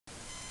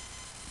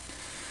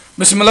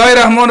بسم الله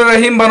الرحمن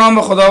الرحیم. به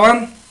نام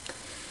خداوند.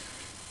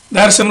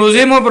 درس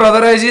امروزی ما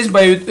برادر عزیز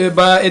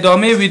با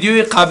ادامه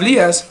ویدیوی قبلی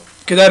است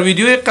که در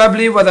ویدیوی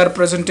قبلی و در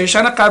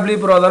پرزنتیشن قبلی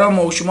برادران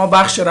ما و شما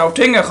بخش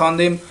راوتینگ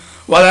خواندیم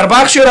و در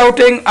بخش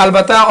راوتینگ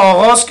البته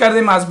آغاز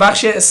کردیم از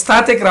بخش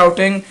استاتیک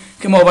راوتینگ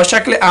که ما به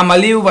شکل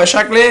عملی و به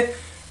شکل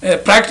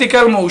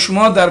پرکتیکال ما و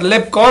شما در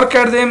لب کار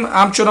کردیم،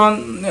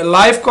 همچنان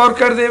لایف کار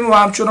کردیم و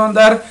همچنان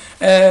در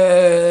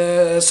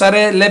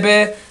سر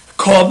لب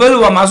کابل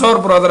و مزار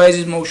برادر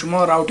عزیز ما و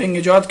شما راوتینگ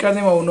ایجاد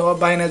کردیم و اونها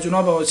بین از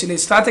اونها به وسیله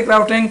استاتیک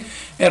راوتینگ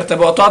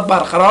ارتباطات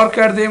برقرار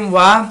کردیم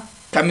و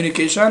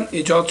کمیونیکیشن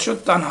ایجاد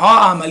شد. تنها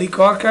عملی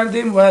کار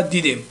کردیم و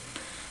دیدیم.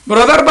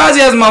 برادر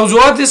بعضی از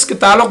موضوعات است که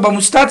تعلق به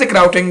استاتیک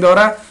راوتینگ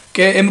داره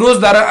که امروز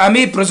در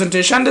امی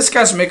پرزنتیشن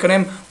دیسکس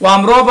میکنیم و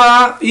همراه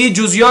با این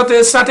جزئیات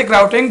استاتیک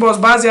راوتینگ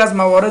باز بعضی از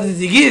موارد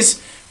دیگه است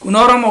که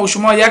اونا را ما و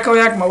شما یک و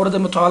یک مورد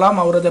مطالعه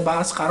مورد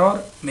بحث قرار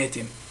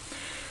میدیم.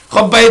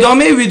 خب به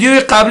ادامه ویدیوی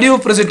قبلی و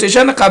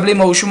پرزنتیشن قبلی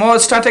ما و شما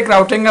استاتیک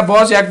راوتینگ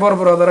باز یک بار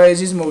برادرای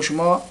عزیز ما و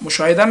شما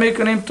مشاهده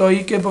میکنیم تا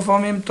اینکه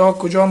بفهمیم تا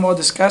کجا ما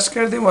دیسکس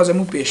کردیم و از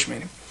امو پیش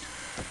میریم.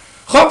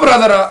 خب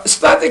برادرها،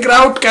 استاتیک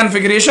راوت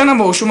کانفیگریشن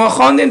ما و شما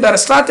خواندیم. در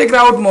استاتیک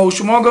راوت ما و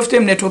شما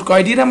گفتیم نتورک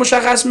آیدی را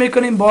مشخص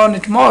میکنیم با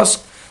نت ماسک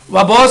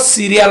و با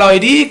سیریال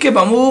آیدی که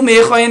به مو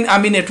میخواین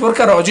امی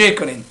نتورک راجع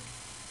کنین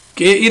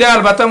که این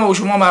البته ما و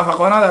شما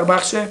موفقانه در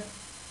بخش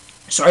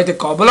سایت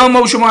کابل هم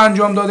ما و شما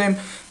انجام دادیم،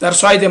 در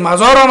سایت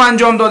مزار هم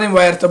انجام دادیم و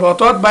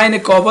ارتباطات بین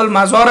کابل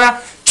مزار را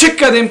چک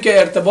کردیم که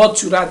ارتباط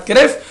صورت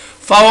گرفت.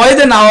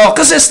 فواید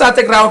نواقص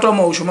استاتیک راوت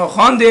ما و شما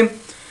خواندیم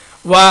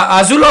و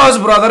از اون لحاظ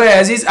برادر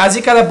عزیز از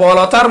این کده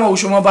بالاتر ما و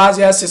شما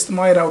بعضی از سیستم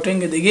های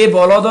راوتینگ دیگه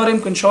بالا داریم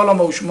که انشاءالله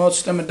ما و شما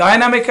سیستم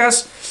داینامیک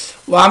است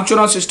و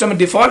همچنان سیستم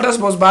دیفالت است.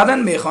 باز بعدا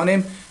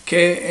میخوانیم که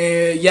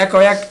یک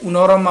و یک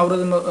اونا را مورد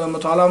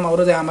مطالعه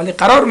مورد عملی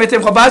قرار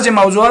میدیم. خب بعضی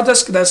موضوعات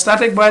است که در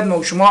استاتیک باید ما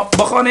و شما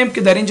بخوانیم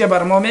که در اینجا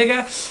بر ما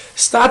میگه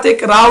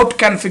استاتیک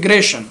راوت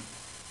کانفیگریشن.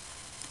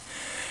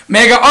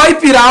 میگه آی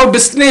پی راوت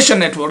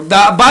دستینیشن نتورک.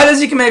 بعد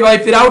از اینکه میگه آی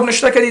پی راوت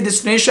نشته کردی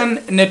دستینیشن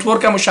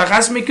نتورک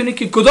مشخص میکنی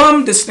که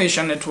کدام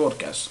دستینیشن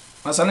نتورک است.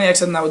 مثلا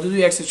 192.168.0.0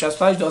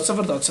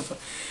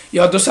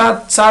 یا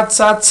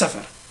 200.100.0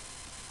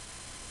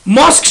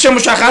 ماسکش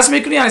مشخص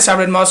میکنی، یعنی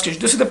سبنت ماسکش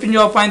 255.255.255.0.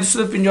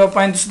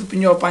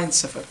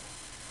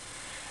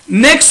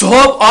 next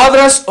hop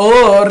address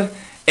or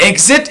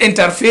exit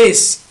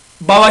interface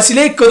با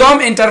وسیله کدام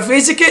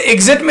اینترفیسی که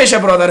اگزیت میشه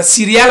برادر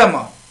سیریال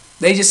ما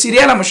در اینجا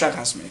سیریال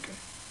مشخص میکنی.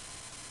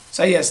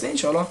 صحیح است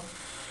انشاءالله؟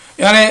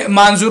 یعنی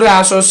منظور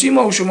اساسی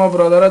ما و شما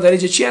برادرها در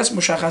اینجا چی است؟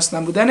 مشخص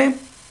نبودن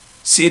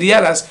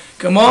سیریال است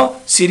که ما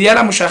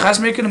سیریال مشخص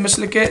میکنیم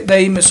مثل که در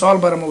این مثال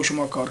برای ما و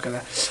شما کار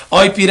کرده.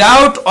 آی پی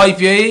راوت آی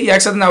پی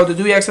 192.168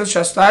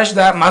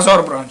 در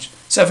مزار برانچ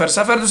 00.255.255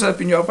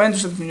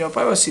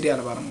 و سیریال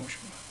برای ما و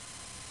شما.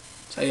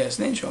 صحیح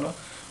است انشاءالله؟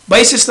 با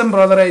این سیستم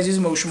برادر عزیز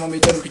ما و شما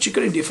میتونیم که چی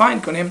کنیم؟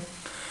 دیفاین کنیم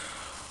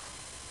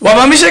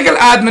و به شکل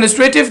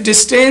administrative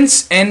distance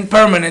and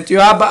permanent.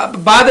 یا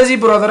بعد از این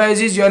برادر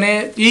عزیز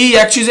یعنی این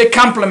یک چیز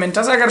کامپلمنت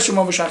است. اگر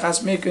شما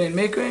مشخص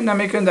میکنین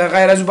نمیکنین در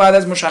غیر از بعد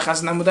از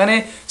مشخص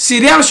نمودن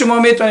سیریال شما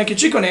میتونید که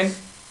چی کنین؟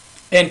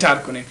 انتر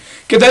کنین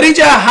که در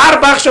اینجا هر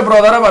بخش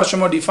برادر بر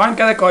شما دیفاین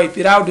کرده که آی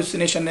پی راوت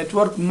دستینیشن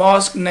نتورک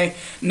ماسک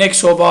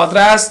نکست هاب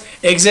آدرس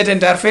اگزیت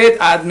اینترفیس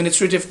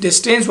ادمنستریتیو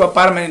دیستنس و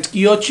پرمننت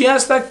یا چی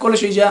هست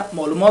کلش اینجا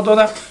معلومات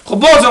داده. خب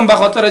بازم به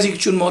خاطر از اینکه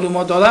چون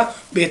معلومات داده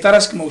بهتر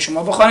است که ما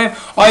شما بخوانیم.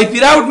 آی پی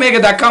راوت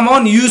میگه the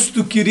command used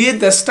to create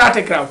the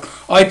static route.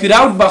 آی پی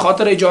راوت به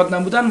خاطر ایجاد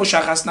نمودن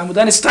مشخص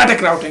نمودن استاتیک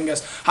راوتینگ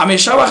است.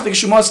 همیشه وقتی که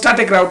شما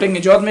استاتیک راوتینگ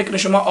ایجاد میکنید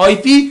شما آی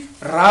پی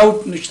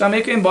راوت نوشته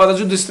میکنید بعد از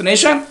اون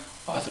دستینیشن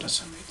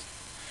آدرس.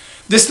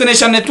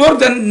 Destination network,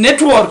 the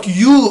network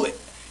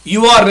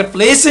you are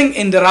replacing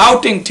in the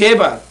routing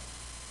table.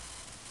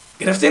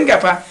 گرفتین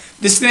گپا؟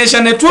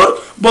 destination network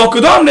با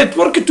کدام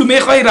نتورک تو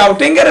میخوای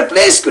راوتینگ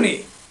ریپلیس کنی؟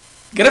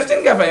 گرفتین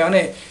گپا؟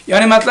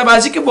 یعنی مطلب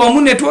ازی که با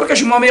همون نتورک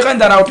شما میخواین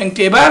در راوتینگ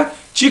تیبل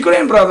چی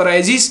کنین برادر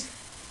عزیز؟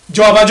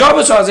 جابجا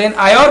بسازین،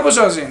 عیار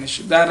بسازینش.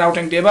 در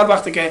راوتینگ تیبل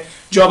وقتی که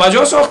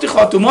جابجا ساختی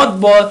خاتمات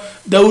با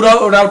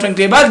راوتینگ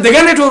تیبل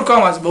دیگه نتورک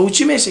هم هست با او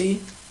چی میشه؟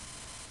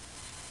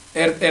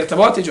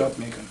 ارتباط ایجاد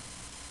میکنه.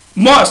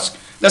 ماسک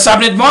the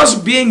subnet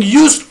mask being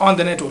used on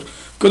the network.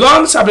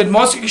 کدام سبنت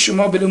ماسک که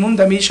شما بالعموم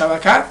در می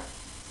شبکه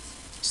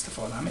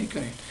استفاده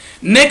میکنید.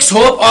 next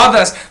hop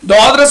address the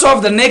address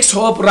of the next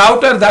hop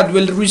router that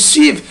will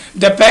receive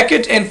the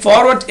packet and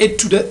forward it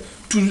to the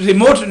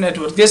remote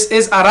network. This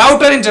is a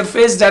router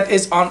interface that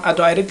is on a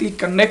directly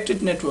connected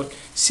network.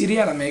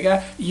 سیریال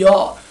میگه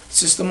یا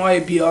سیستم های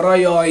بیارا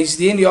یا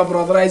آیزدین یا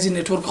برادر از این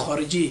نتورک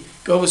خارجی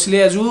که وسیله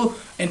از او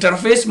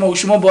اینترفیس ما و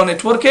شما با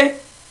نتورک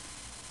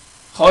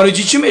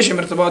خارجی چی میشه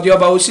ارتباط یا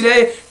با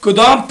وسیله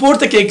کدام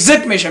پورت که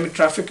اگزیت میشه می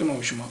ترافیک ما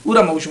و شما او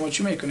را ما و شما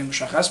چی میکنیم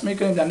مشخص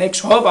میکنیم در next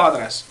hop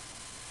آدرس.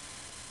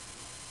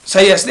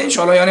 صحیح است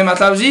انشاءالله؟ یعنی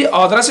مطلب زی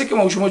آدرسی که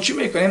ما و شما چی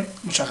میکنیم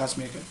مشخص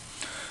میکنیم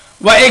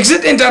و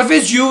exit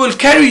interface you will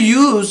carry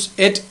use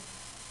it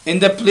in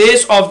the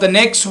place of the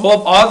next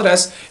hop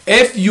address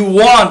if you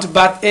want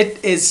but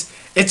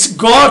it's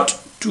got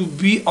to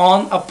be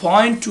on a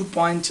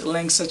point-to-point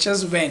link such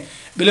as WAN.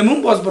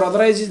 بالعموم باز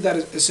برادر عزیز در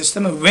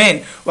سیستم WAN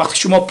وقتی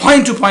شما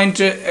پوینت تو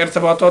پوینت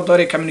ارتباطات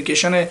داره،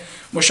 کمیونیکیشن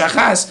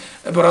مشخص،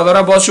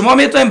 برادر باز شما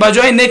میتونید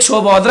بجای نکس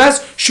هاب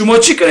آدرس شما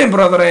چی کنین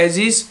برادر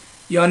عزیز؟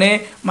 یعنی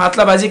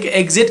مطلب از اینکه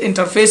اگزیت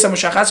اینترفیس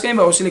مشخص کنیم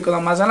به وسیله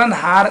کدام، مثلا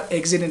هر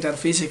اگزیت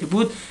اینترفیسی که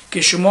بود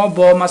که شما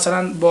با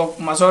مثلا با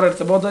مزار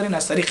ارتباط دارین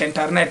از طریق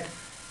اینترنت،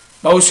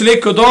 با وسیله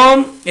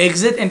کدام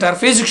اگزیت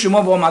اینترفیسی که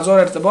شما با مزار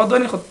ارتباط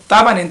دارین، خود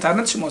طبعا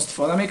اینترنت شما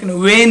استفاده میکنه،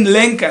 وین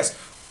لینک است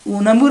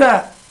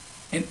اونمورا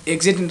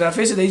اگزیت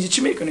اینترفیس دیگه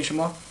چی میکنه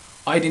شما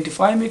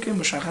آیدنتیفای میکنه،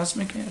 مشخص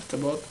میکنه،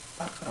 ارتباط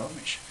برقرار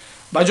میشه.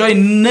 با جای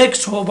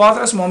نکست هاب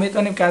آدرس ما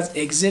میتونیم که از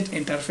اگزیت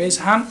اینترفیس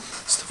هم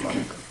استفاده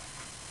کنیم.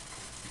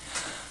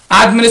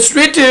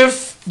 Administrative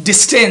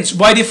distance.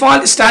 By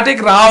default, static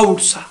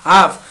routes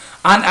have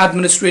an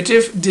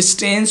administrative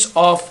distance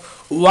of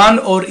 1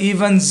 or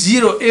even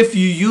 0 if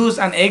you use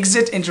an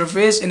exit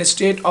interface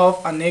instead of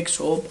a next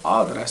hop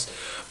address.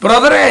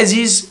 Brother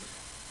عزیز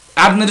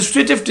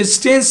administrative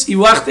distance ای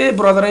وقتی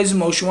برادر عزیز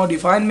ما شما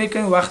دیفاین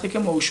میکنیم وقتی که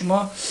ما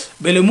شما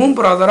بالعموم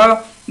برادر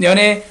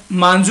یعنی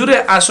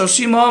منظور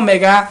اساسی ما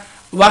میگه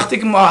وقتی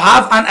که ما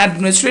have an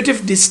administrative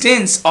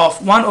distance of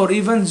 1 or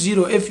even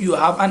 0 if you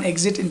have an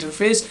exit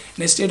interface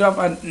instead of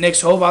a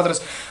next hop address.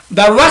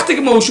 در وقتی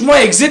که ما شما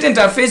exit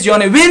interface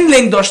یعنی وین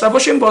لینک داشته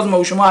باشیم باز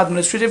ما شما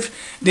administrative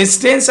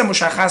distance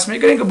مشخص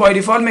میکنیم که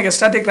by default میگه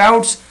static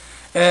routes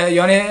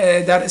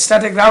یعنی در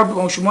static route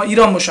ما شما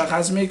ایران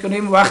مشخص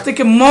میکنیم وقتی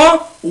که ما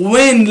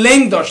وین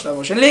لینک داشته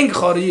باشه، لینک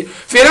خارجی.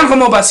 فعلا که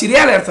ما با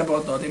سریال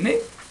ارتباط دادیم، نه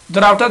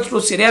در راوتر رو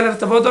سریال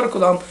ارتباط داره،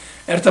 کدام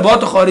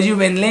ارتباط خارجی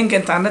وین لینک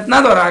اینترنت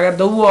نداره. اگر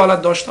دو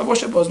حالت داشته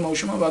باشه باز ما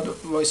شما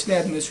با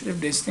وسیله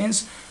administrative distance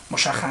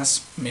مشخص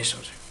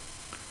میسازیم.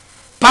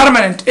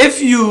 Permanent.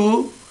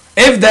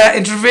 If the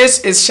interface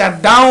is shut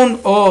down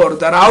or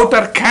the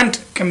router can't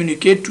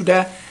communicate to the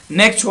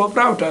next hop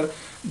router,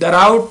 the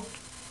route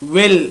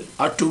will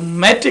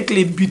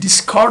automatically be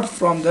discarded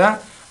from the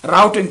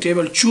routing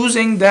table.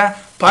 Choosing the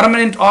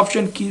permanent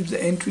option keeps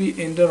the entry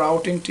in the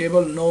routing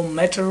table no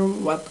matter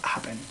what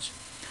happens.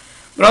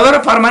 برادر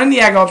پرمننت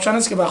یک آپشن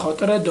است که به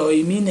خاطر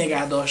دائمی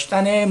نگه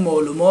داشتن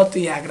معلومات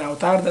یک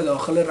راوتر در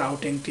داخل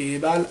راوتینگ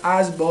تیبل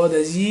از بعد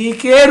از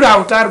اینکه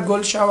راوتر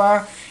گل شوه،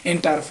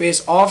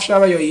 اینترفیس آف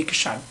شوه یا یک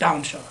شت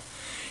داون شوه.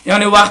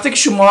 یعنی وقتی که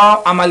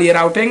شما عملی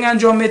راوتینگ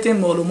انجام میتین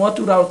معلومات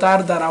تو راوتر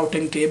در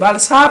راوتینگ تیبل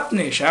ثبت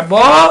نشه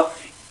با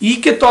ای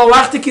که تا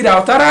وقتی که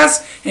راوتر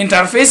است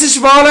اینترفیسش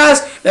فعال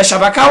است در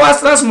شبکه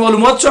وصل است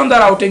معلوماتش هم در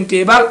راوتینگ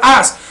تیبل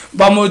است.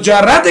 با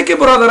مجرد که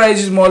برادر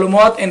عزیز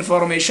معلومات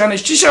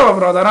انفورمیشنش چی شوه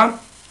برادرم،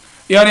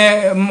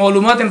 یعنی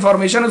معلومات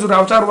انفورمیشن از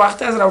راوتر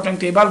وقتی از راوتینگ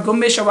تیبل گم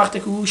میشه وقتی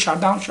که او شت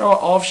داون شوه،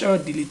 آف شوه،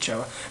 دیلیت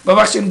شوه،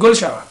 ببخشید گل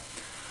شوه.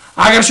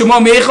 اگر شما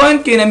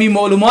میخواین که این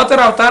معلومات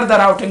راوتر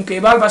در راوتینگ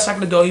تیبل به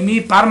شکل دائمی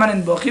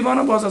پرمننت باقی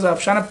بمونه باز از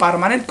آپشن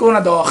پرمننت کنه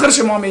در آخر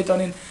شما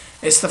میتونین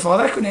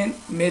استفاده کنین،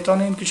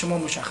 میتونین که شما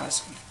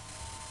مشخص کنین.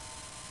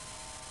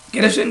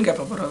 گرفتین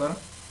گپ برادر؟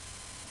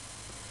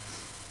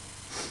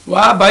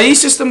 و با این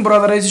سیستم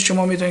برادر عزیز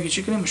شما میتونین که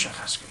چی کنین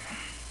مشخص کنین.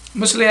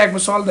 مثل یک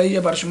مثال دیگه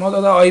بر شما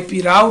داده آی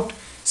پی راوت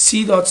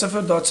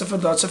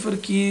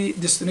C.0.0.0 کی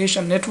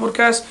دستینیشن نتورک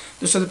است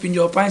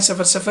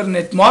 255.0.0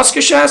 نت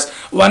ماسکش است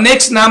و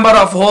next number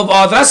of hop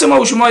آدرس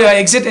ما و شما یا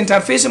اگزیت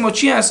اینترفیس ما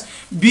چی است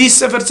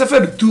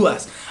 20.0.2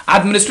 است.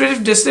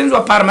 administrative distance و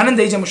پرمننت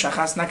دیگه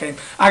مشخص نکنیم.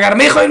 اگر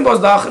میخواین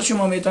باز داخل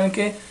شما میتونین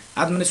که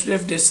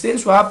administrative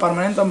distance و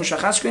پرمننت رو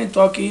مشخص کنین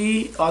تا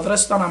که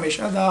آدرس تان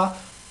همیشه دا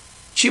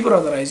چی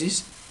برادر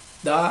عزیز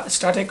دا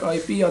static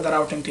IP یا در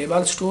راوتینگ تیبل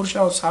استور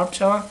شود و ثبت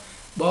شود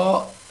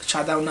با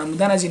شت داون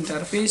نمودن از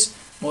اینترفیس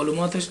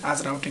معلوماتش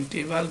از راوتینگ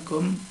تیبل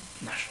گم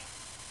نشه.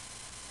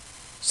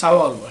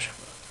 سوال باشه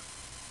برادر.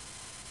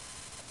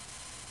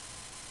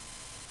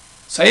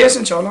 صحیح است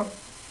انشاءالله.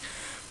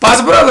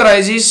 پس برادر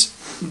عزیز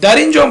در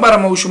اینجا برای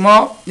ما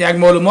شما یک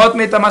معلومات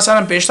میده.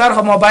 مثلا پیشتر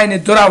ما بین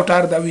دو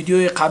راوتر در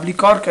ویدیوی قبلی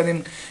کار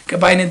کردیم که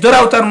بین دو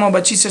راوتر ما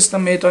با چی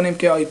سیستم میتونیم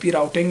که آی پی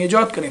راوتینگ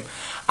ایجاد کنیم.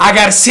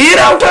 اگر 3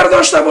 راوتر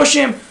داشته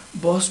باشیم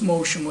باز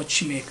ما شما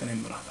چی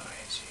میکنیم برادر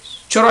عزیز؟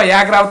 چرا یک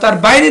راوتر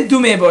بین دو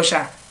می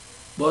باشه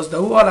باز در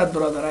اون حالت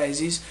برادر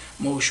عزیز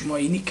ما شما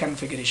اینی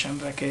کنفیگریشن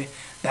را که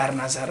در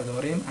نظر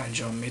داریم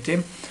انجام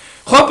میدیم.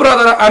 خب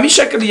برادر همین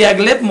شکل یک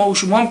لب ما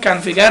شما هم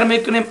کنفیگر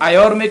میکنیم،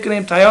 عیار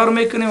میکنیم، تیار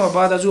میکنیم و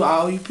بعد از او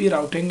آی پی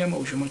راوتینگ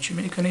ما شما چی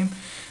میکنیم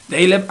در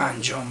لب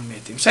انجام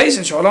میدیم. صحیح است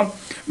انشاءالله.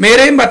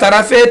 میریم به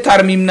طرف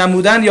ترمیم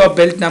نمودن یا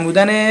بلد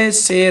نمودن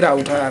 3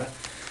 راوتر.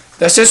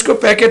 در سیسکو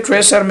پکیت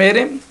تریسر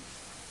میریم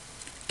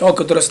تا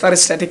که درستر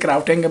استاتیک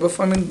راوتینگ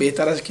بفهمین.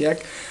 بهتر است که یک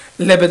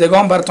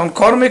لبدگان براتون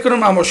کار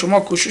میکنم اما شما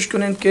کوشش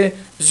کنین که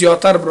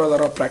زیادتر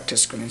برادرها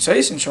پرکتیس کنین. صحیح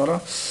است انشاءالله.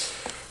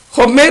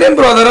 خب میریم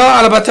برادرها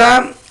البته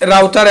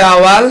راوتر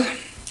اول،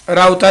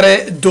 راوتر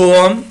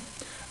دوم،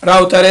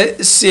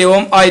 راوتر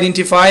سوم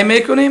آیدنتیفای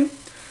میکنیم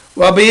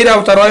و به این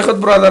راوترهای خود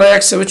برادرها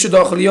یک سویچ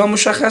داخلی ها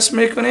مشخص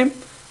میکنیم.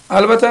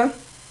 البته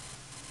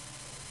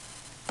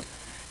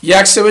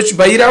یک سویچ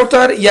به این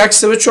راوتر، یک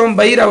سویچ هم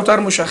به این راوتر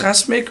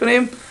مشخص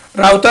میکنیم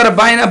راوتر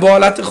بین با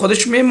حالت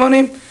خودش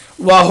میمانیم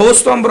و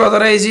هست هم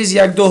برادر عزیز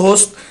یک دو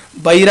هست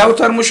با این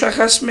راوتر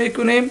مشخص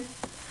میکنیم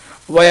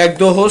و یک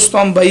دو هست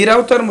هم با این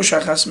راوتر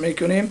مشخص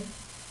میکنیم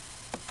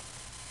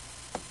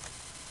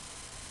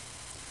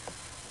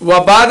و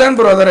بعدا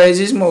برادر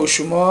عزیز ما و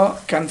شما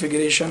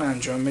کانفیگریشن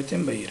انجام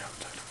میتیم به این راوتر.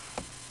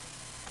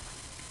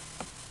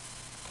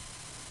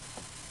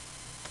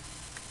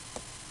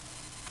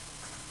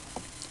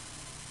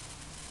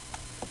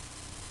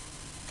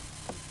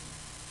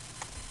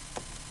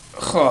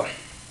 خب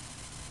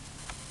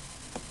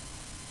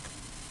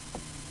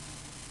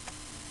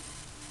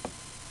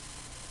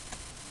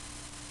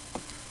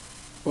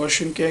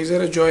باشیم که یک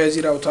ذره جای از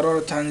این راوترها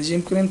رو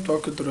تنظیم کنیم تا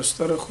که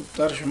درست‌تر و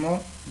خوبتر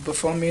شما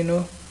بفهمین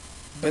و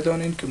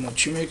بدانین که ما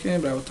چی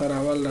میکنیم. راوتر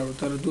اول،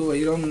 راوتر دو و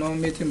ایران نام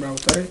میتیم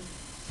راوتر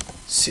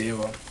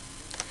سوم.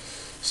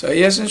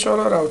 صحیح است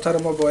انشاءالله. راوتر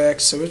ما با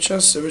یک سویچ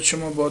است، سویچ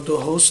ما با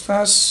دو هست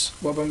است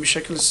و به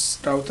شکل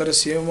راوتر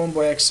سوم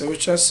با یک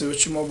سویچ است،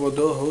 سویچ ما با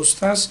دو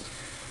هست است.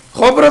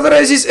 خب برادر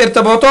عزیز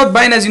ارتباطات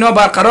بین از اینا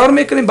برقرار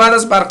میکنیم. بعد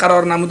از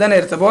برقرار نمودن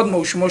ارتباط ما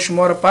و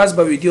شما رو پس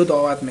به ویدیو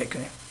دعوت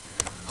میکنیم.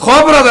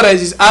 خب برادر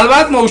عزیز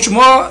البته ما و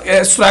شما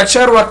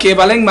استراکچر و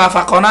کیبلینگ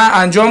موفقانه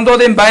انجام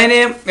دادیم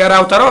بین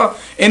راوترها.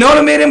 اینا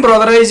رو میریم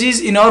برادر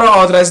عزیز اینا رو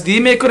آدرس دی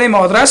میکنیم،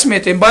 آدرس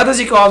میتیم. بعد از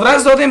اینکه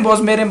آدرس دادیم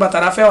باز میریم به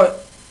طرف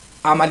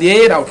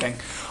عملیه راوتینگ.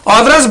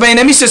 آدرس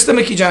بینمی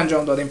سیستمی که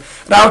انجام دادیم.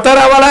 راوتر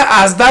اول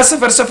از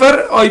 10.0.0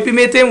 آی پی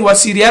میتیم و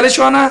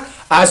سیریالشان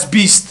از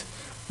 20.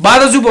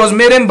 بعد از او باز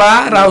میریم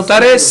به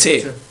راوتر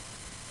 3.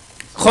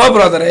 خب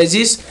برادر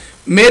عزیز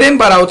میریم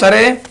به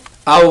راوتر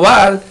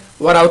اول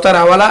و راوتر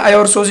اول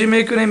ایار سازی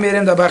میکنیم.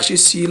 میریم در بخش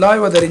سیلای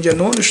و در اینجا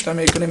نو نشته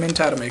میکنیم،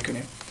 انتر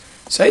میکنیم.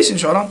 صحیح است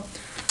انشاءالله.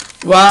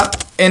 و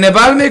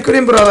انیبل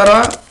میکنیم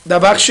برادرها در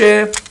بخش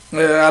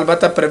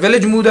البته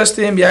پریویلیج مود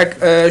هستیم. یک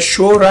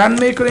شو رن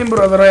میکنیم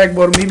برادرها. یک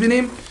بار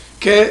میبینیم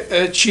که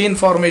چی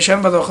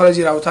انفارمیشن به داخل از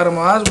راوتر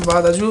ما هست. و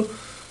بعد از او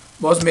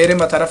باز میریم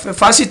به طرف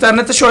فاست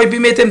اینترنت آی پی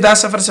میتیم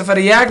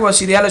 10.0.1 و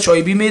سیریال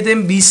آی پی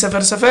میتیم 20.0.1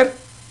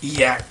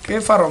 که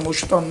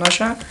فراموشتان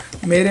نشه.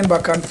 میریم با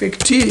کانفیگ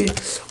تی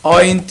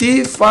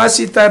آینتی فاست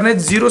اینترنت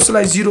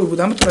 0/0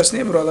 بودم درست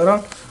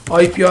برادران.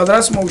 آی پی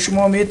آدرس ما و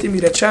شما میتیم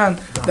میره چند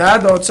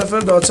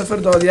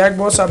 10.0.0.1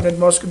 با سابنت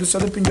ماسک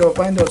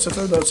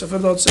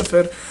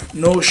 255.0.0.0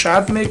 نو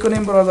شات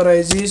میکنیم برادر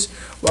عزیز.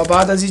 و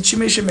بعد از این چی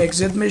میشیم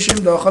اگزیت میشیم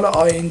داخل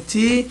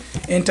آینتی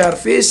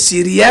اینترفیس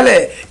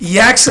سیریال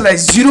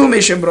 1/0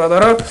 میشیم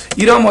برادران.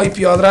 ایرام آی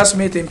پی آدرس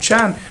میتیم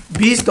چند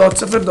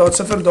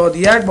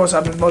 20.0.0.1 با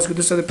سابنت ماسک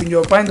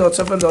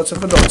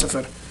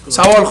 255.0.0.0.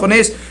 سوال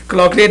خونیست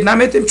کلاک ریت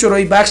نمیتیم چرا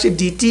این بخش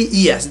دی تی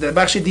ای است. در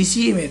بخش دی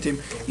سی میتیم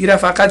ایرا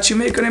فقط چی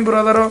میکنیم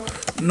برادرها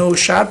نو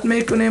شات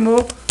میکنیم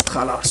و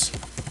خلاص.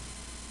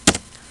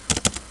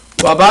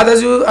 و بعد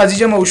از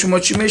اینجا ما و شما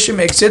چی میشیم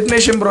اکسیت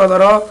میشیم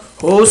برادرها.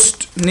 هست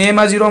نیم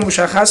از ایران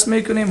مشخص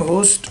میکنیم.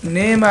 هست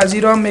نیم از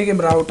ایران میگیم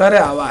راوتر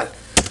اول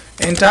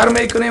انتر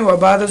میکنیم. و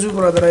بعد از او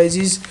برادر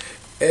عزیز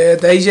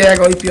در اینجا یک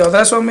آی پی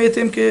آدرس هم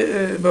میتیم که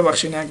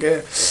ببخشید یک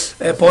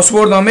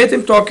پاسورد هم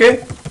میتیم تا که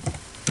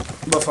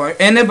بفهمیم.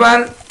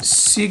 انیبل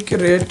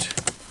سیکرت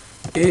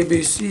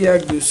ABC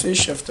 1 2 3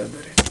 شفته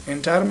داریم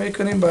انتر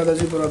میکنیم. بعد از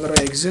این برادر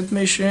اگزیت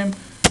میشیم.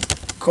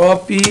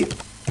 کاپی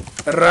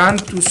رن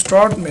تو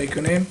استارت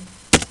میکنیم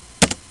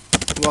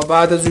و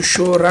بعد از او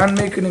شو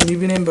رن میکنیم.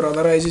 میبینیم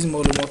برادر عزیز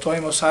معلومات های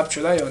ما ثبت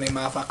شده یعنی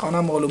موفقانه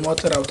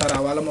معلومات راوتر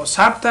اول ما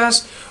ثبت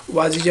است. و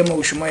از اینجا ما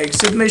و شما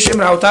اگزیت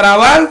میشیم. راوتر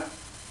اول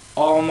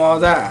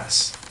آماده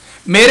است.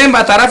 میریم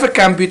به طرف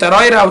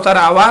کامپیوترهای راوتر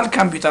اول.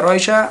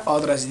 کامپیوترهایش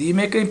آدرس دی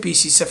میکنیم. پی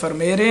سی 0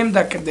 میریم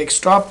در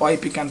دسکتاپ آی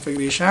پی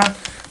کانفیگریشن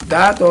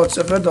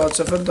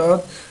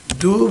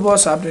 10.0.0.2 با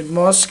سابنت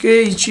ماسک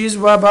این چیز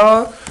و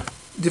با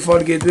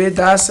دیفالت گیتوی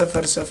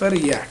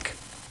 10.0.0.1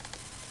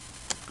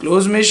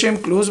 کلوز میشیم.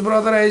 کلوز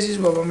برادر عزیز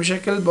و به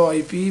شکل با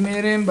آی پی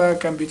میریم به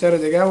کامپیوتر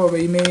دیگه و به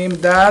این میریم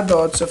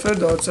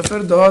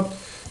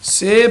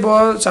 10.0.0.3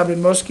 با سابنت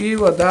ماسکی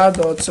و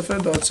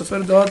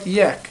 10.0.0.1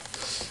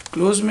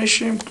 کلوز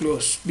میشیم.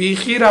 کلوز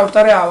بیخی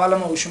راوتر اول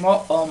ما و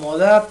شما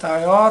آماده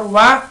تیار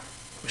و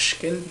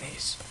مشکل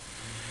نیست.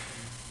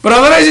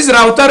 برادر عزیز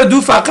راوتر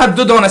دو فقط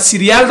دو دانه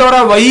سیریال داره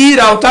و این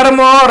راوتر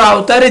ما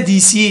راوتر دی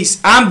سی است.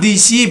 هم دی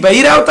سی به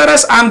این راوتر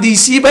است هم دی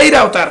سی به این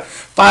راوتر.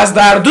 پس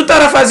در دو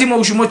طرف از این ما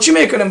و شما چی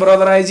میکنیم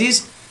برادر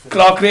عزیز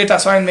کلاک ریت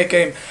اساین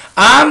میکنیم.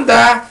 هم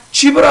در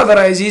چی برادر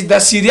عزیز در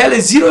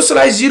سیریال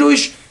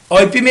 0/0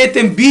 آی پی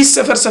میتیم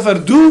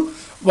 20.0.0.2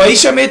 و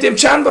ایش میتیم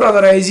چند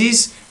برادر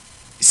عزیز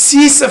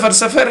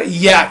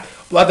 30.0.0.1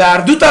 و در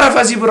دو طرف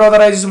از این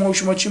برادر عزیز ما و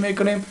شما چی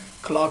میکنیم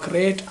کلاک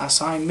ریت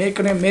اساین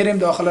میکنیم. میریم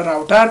داخل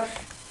راوتر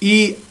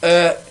ای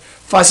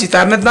فاست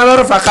اینترنت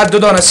نداره فقط دو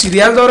دانه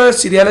سیریال داره.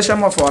 سیریالش هم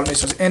ما فعال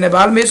میسازیم.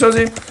 انیبل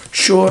میسازیم.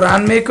 شو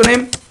رن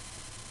میکنیم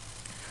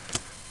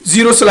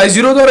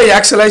 0/0 داره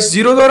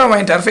 1/0 داره و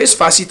اینترفیس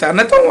فاست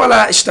اینترنت هم والا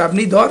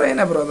اشتبنی داره.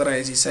 اینه برادر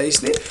عزیز صحیح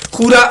است.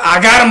 خوره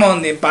اگر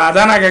ماندیم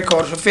بعدن اگر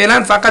کار شد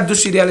فعلا فقط دو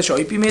سیریالش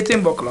آی پی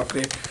میتیم با کلاک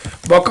ریت.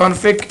 با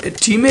کانفیگ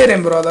تی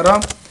میریم برادرام.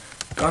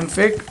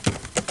 کانفیگ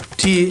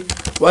تی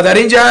و در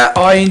اینجا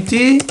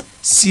آینتی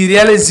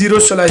سیریال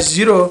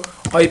 0/0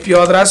 آی پی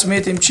آدرس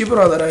میتیم چی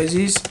برادر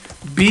عزیز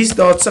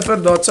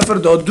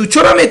 20.0.0.2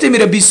 چرا میتیم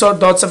میره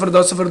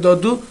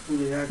 20.0.0.2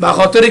 به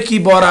خاطر کی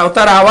با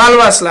راوتر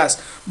اول وصل است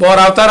با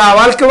راوتر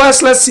اول که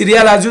وصل است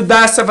سیریال از او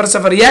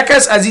 10.0.0.1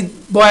 است از این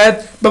باید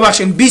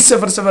ببخشید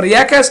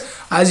 20.0.0.1 است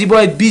از این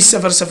باید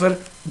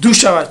 20.0.0.2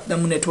 شود در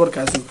نتورک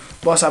از او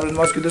با صبر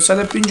نواز که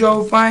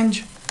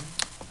 255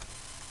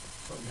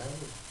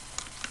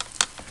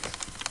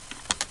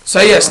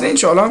 صحیح است نه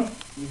انشاءالله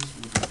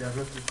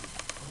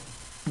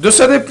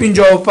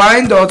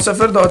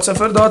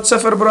 255.0.0.0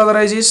 برادر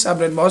عزیز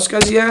صبر نواز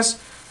کسی است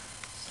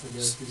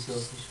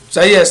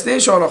صحیح است نه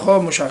انشاءالله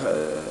خب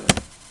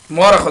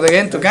ما را خود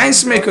اگه تو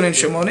گنس میکنین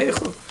شما نه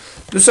خب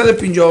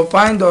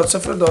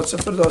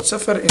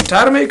 255.0.0.0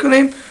 انتر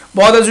میکنیم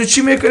بعد از او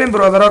چی میکنیم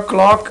برادرها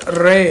کلاک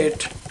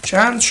ریت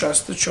چند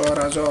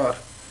 64,000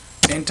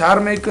 انتر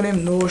میکنیم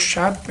نو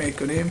شد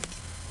میکنیم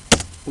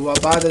و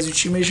بعد از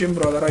چی میشیم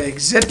برادرها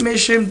اگزیت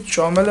میشیم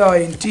شامل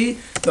آینتی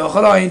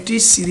داخل آینتی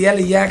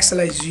سیریال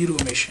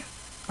 1/0 میشیم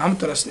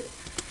همونطور است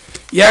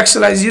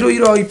 1/0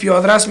 این را آی پی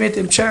آدرس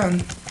میتیم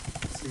چند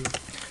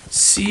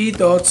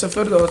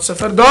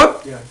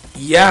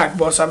C.0.0.1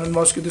 با صبر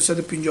ماست که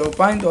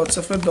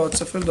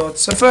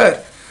 255.0.0.0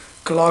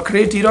 کلاک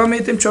ریت ایران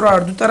میتیم چرا هر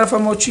دو طرف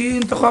ما چی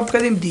انتخاب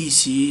کردیم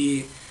DC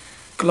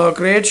کلاک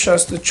ریت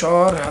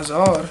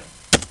 64,000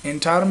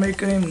 انتر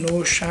میکنیم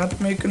نو شد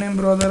میکنیم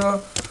برادرها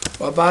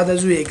و بعد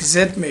از او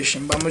اگزیت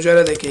میشیم با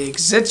مجرد که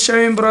اگزیت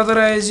شویم برادر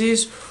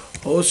عزیز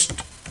هست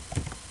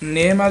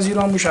نیم از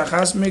ایران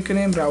مشخص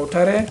میکنیم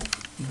راوتر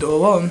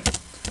دوم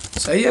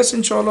صحیح است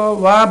انشاءالله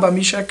و به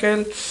می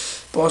شکل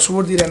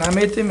پاسورد دیره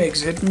نمیتیم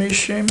اگزیت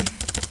میشیم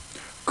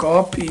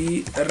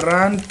کاپی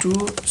رن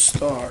تو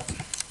ستارت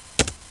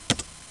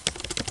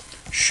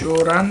شو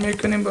رن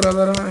میکنیم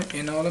برادران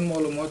این حال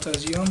معلومات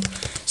از ایران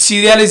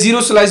سیریال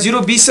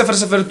 0/0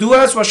 20.0.0.2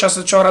 است و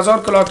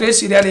 64,000 کلاک ریت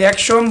سیریال 1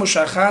 شم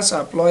مشخص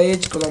اپلای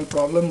کدام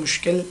پرابلم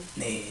مشکل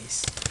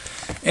نیست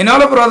این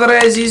حال برادر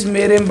عزیز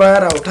میریم به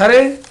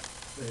راوتر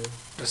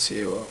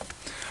سیوم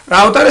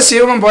راوتر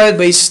سیوم باید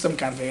به این سیستم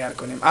کنفیگر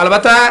کنیم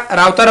البته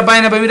راوتر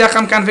بین به این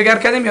رقم کنفیگر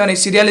کردیم یعنی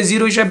سیریال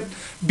 0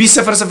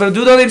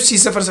 20.0.0.2 دادیم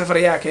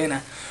 30.0.0.1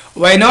 اینه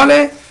و این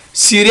حال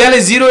سیریال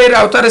 0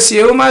 راوتر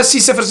سیوم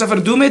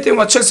 30.0.0.2 میتیم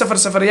و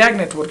 40.0.0.1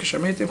 نتورکش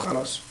میتیم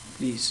خلاص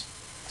پلیز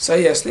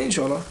صحیح است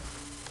انشاءالله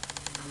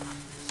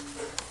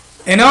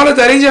این حال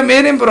در اینجا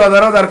میریم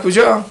برادرها در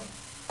کجا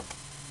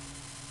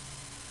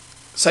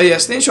صحیح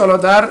است انشاءالله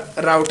در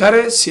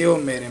راوتر سیوم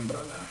میریم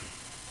برادر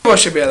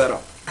باشه بیادرها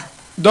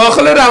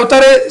داخل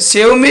راوتر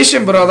سیوم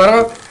میشیم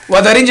برادرها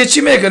و در اینجا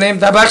چی میکنیم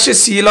در بخش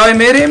سیلای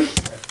میریم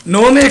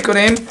نو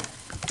میکنیم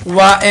و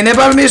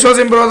انیبل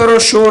میسازیم برادرها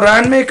شو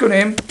رن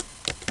میکنیم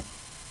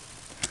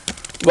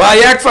و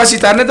یک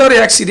فاسیتر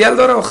داره یک سیریال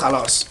داره و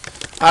خلاص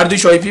هر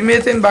دوش آی پی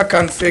میتیم با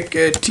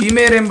کنفیگ تی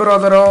میریم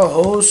برادرها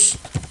هوست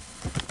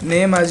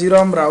نیم از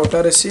ایرام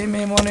راوتر سی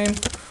میمونیم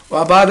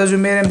و بعد از اون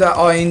میریم در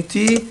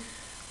آینتی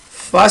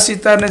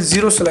فاسیتر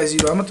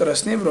 0/0 همه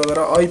ترسنیم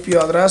برادرها آی پی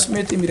آدرس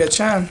میتیم میره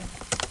چند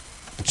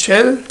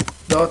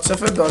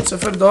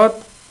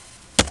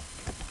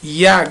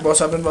 40.0.0.1 با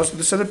صبر واسه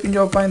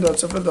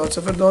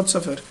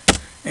 255.0.0.0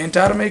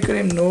 انتر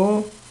میکنیم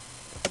نو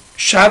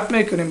شد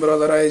میکنیم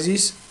برادر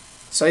عزیز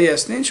صحیح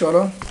است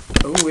انشاءالله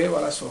اوه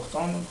والا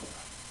سوختان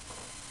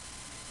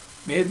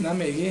مید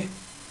نمیگی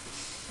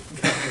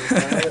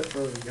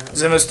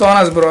زمستان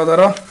از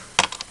برادرها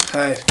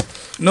خیر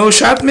نو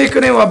شد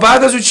میکنیم و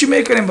بعد از او چی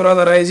میکنیم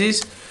برادر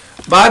عزیز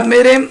بعد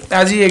میریم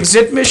از این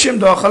اگزیت میشیم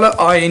داخل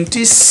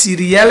آینتی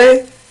سیریال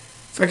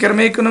فکر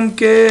میکنم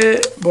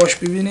که باش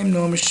ببینیم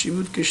نامش چی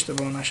بود که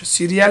اشتباه نشه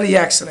سیریال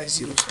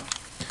 1/0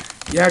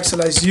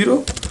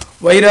 1/0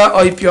 و این را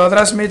آی پی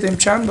آدرس میتیم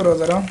چند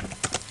برادران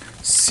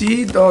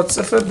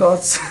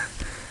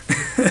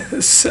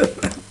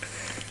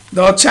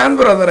داد چند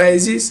برادر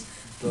عزیز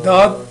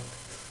داد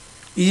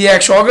یک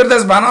شاگرد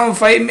از بنام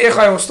فهیم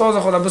میخوای استاد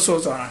خدا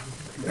بسوزانه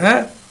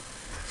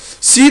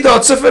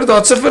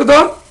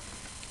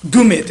C.0.0.2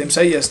 میتیم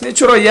صحیح است نه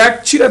چرا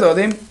یک چی را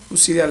دادیم او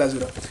سیریال از او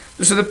را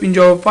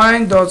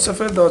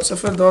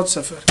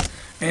 255.0.0.0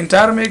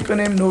 انتر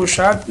میکنیم نو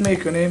شرط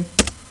میکنیم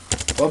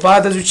و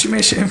بعد از او چی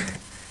میشیم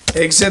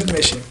اگزیت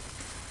میشیم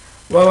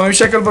و به این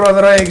شکل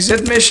برادرها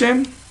اگزیت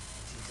میشیم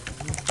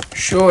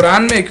شو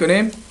رن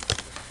میکنیم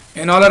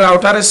این حال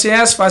راوتر سی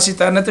است فاسی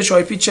ترنتش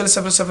آی پی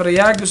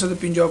 40.0.0.1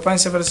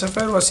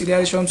 255.0.0 و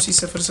سیریالش هم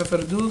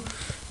 30.0.0.2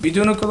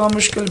 بدون کدام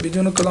مشکل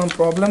بدون کدام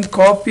پرابلم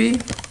کاپی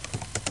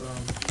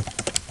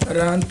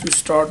رن تو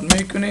start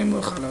میکنیم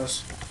و خلاص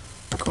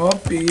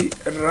کاپی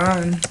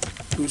رن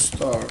تو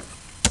start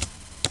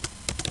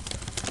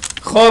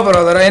خب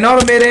برادر اینا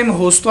رو میریم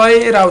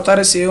هوستای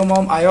راوتر سیوم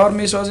هم ایار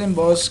میسازیم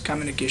باز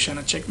کمیونیکیشن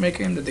رو چک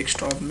میکنیم در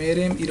دسکتاپ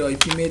میریم ای آی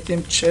پی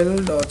میتیم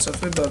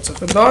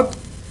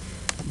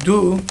 40.0.0.2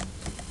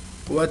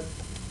 و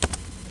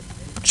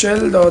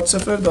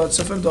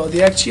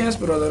 40.0.0.1 چی هست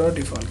برادرها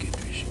دیفالت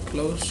گیتویش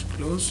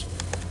کلوز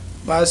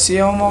بعد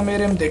سیوم ما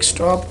میریم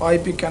دسکتاپ آی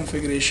پی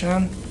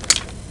کنفیگریشن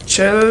 40.0.0.3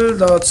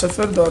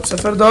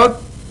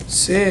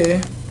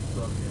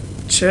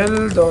 40.0.0.1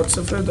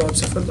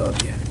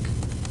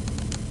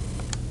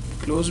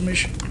 کلوز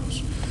میشه.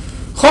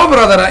 خب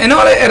برادر،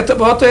 اینا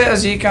ارتباط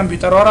از این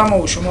کامپیوترها را ما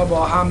و شما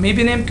با هم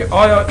میبینیم که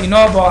آیا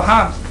اینا با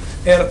هم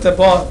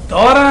ارتباط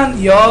دارن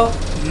یا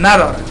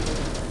ندارن.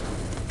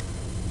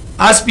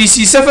 از پی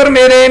سی 0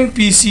 میریم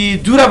پی سی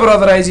 2 را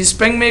برادر عزیز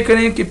پنگ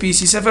میکنیم که پی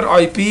سی 0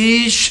 آی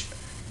پیش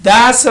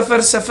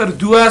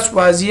 10.0.0.2 است و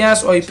ازی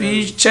است آی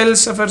پیش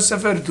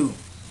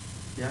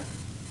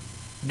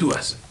 40.0.0.2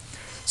 است.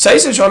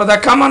 صحیح انشاءالله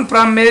در کمان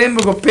پرام میریم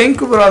بگو پنگ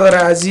کو برادر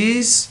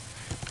عزیز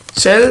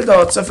 40.0.0.2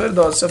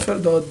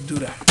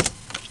 را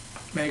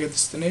میگه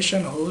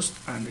دستینیشن هاست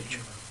اند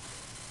ریچیور.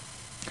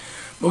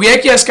 بگو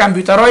یکی از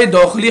کامپیوترهای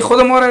داخلی خود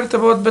ما را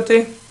ارتباط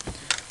بده.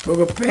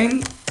 بگو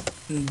پنگ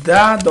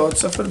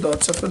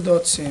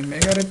 10.0.0.3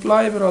 میگه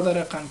ریپلای برادر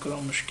قن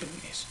کدام مشکل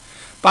نیست.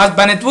 پس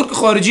با نتورک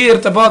خارجی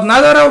ارتباط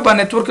نداره و با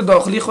نتورک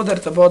داخلی خود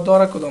ارتباط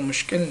داره، کدام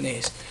مشکل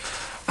نیست.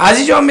 از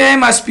اینجا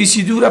میایم از پی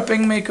سی 2 را پنگ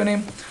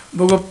میکنیم.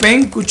 بگو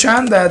پنگ کو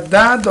چند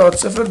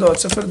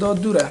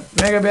 10.0.0.2 را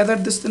میگه بیادر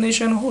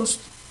دستینیشن هاست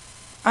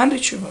اند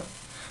ریچیور.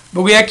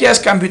 بگو یکی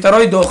از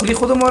کامپیوترهای داخلی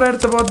خود ما را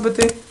ارتباط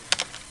بده.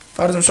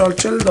 فرض مثال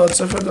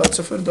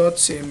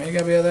 40.0.0.3 میگه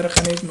بیادر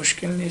خنید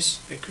مشکل نیست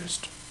ریکوست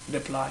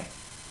ریپلای.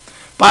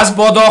 پس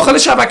با داخل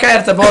شبکه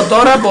ارتباط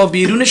داره، با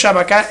بیرون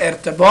شبکه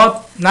ارتباط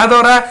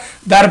نداره.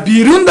 در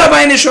بیرون در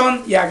بینشون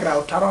یک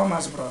راوتر هم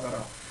از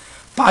برادرها.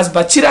 پس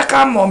با چی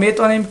رقم ما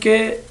میتونیم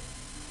که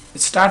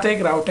استاتیک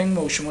راوتینگ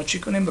ما شما چی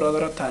کنیم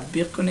برادرها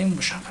تطبیق کنیم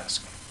مشخص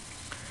کنیم.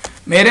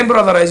 میریم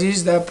برادر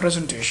عزیز در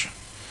پرزنتیشن.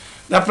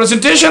 در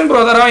پرزنتیشن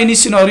برادرها اینی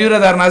سیناریو را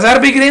در نظر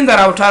بگیرین.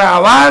 در راوتر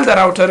اول، در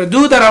راوتر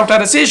دو، در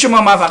راوتر سه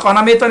شما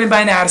موفقانه میتونین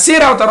بین هر سه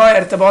راوترها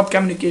ارتباط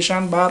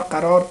کمیونیکیشن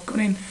برقرار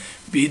کنین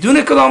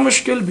بدون کدام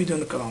مشکل، بدون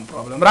کدام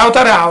پرابلم.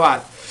 راوتر اول،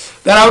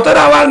 در راوتر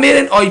اول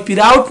میرین آی پی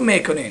راوت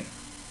میکنین.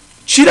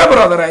 چی را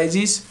برادر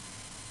عزیز؟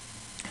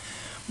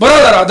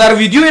 برادرها در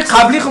ویدیوی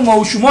قبلی ما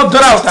و شما دو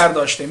راوتر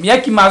داشتیم،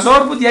 یکی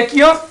مزار بود یکی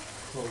یا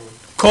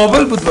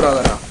کابل بود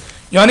برادرها.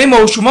 یعنی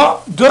ما و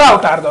شما دو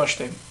راوتر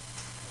داشتیم.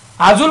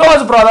 از اون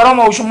لحاظ برادرها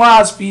ما و شما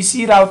از پی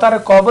سی راوتر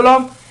کابل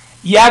هم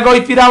یک آی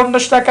پی راوت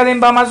نشته کردیم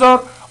به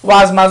مزار و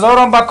از مزار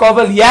هم به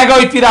کابل یک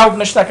آی پی راوت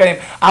نشته کردیم.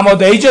 اما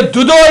در اینجا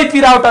دو آی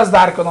پی راوت از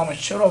در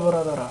کدامش. چرا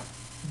برادرها؟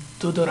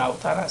 دو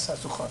راوتر است از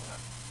او خاطر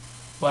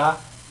و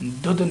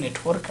دو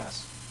نتورک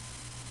است.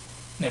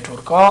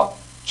 نتورک ها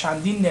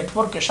چندین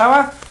نتورک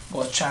شوه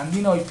با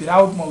چندین آی پی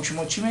راوت ما و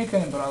شما چی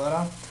میکنیم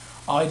برادرها؟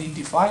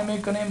 آیدنتیفای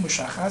میکنیم،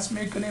 مشخص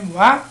میکنیم و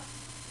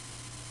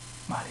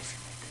معرفی.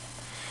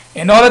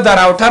 اینا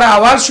در راوتر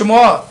اول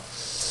شما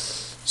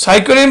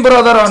سعی کنیم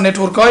برادران.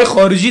 نتورک های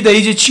خارجی در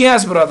اینجا چی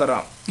است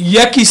برادران؟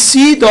 یکی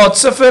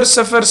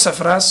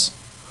 30.0.0 است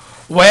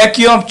و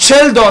یکی هم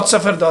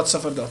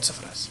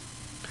 40.0.0.0 است.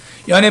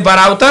 یعنی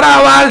بر راوتر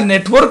اول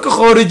نتورک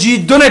خارجی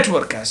دو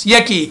نتورک است،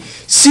 یکی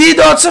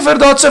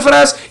 30.0.0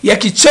 است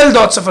یکی 40.0.0.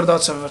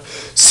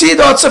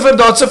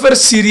 30.0.0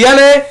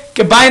 سیریاله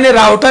که بین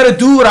راوتر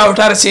دو و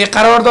راوتر سه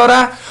قرار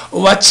داره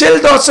و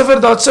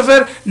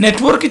 40.0.0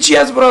 نتورک چی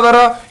است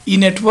برادرها؟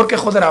 این نتورک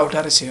خود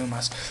راوتر سوم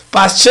است.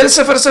 پس 40.0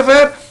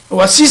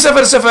 و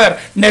 30.0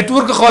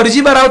 نتورک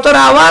خارجی بر راوتر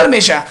اول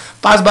میشه.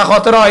 پس به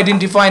خاطر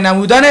آیدنتیفای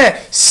نمودن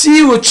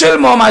 30 و 40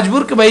 ما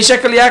مجبور که به این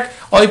شکل یک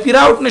آی پی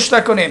راوت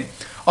نشته کنیم.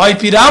 آی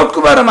پی راوت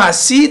کو برام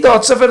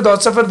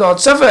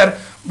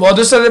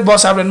 30.0.0.0 با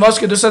سبلن ماست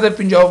که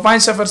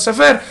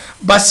 255.0.0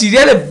 با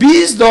سیریال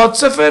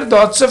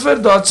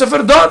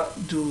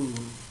 20.0.0.0.2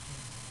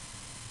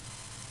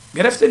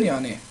 گرفتین یا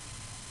نه؟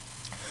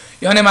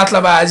 یعنی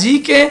مطلب ازی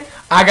که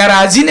اگر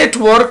از این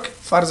نتورک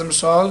فرض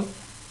مثال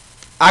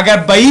اگر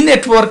به این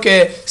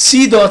نتورک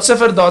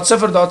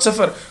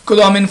 30.0.0.0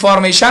 کدام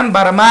انفارمیشن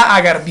برای ما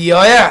اگر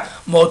بیایه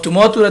ما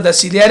اتومات رو در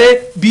سیریال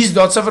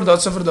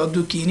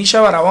 20.0.0.2 کینی شو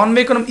روان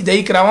میکنم.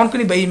 ایده که روان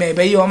کنی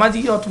به این آمد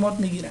دیگه اتومات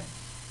میگیره.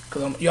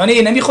 یعنی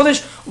اینمی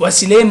خودش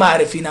وسیله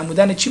معرفی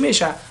نمودن چی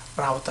میشه؟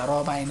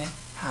 راوترها بین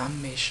هم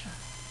میشه.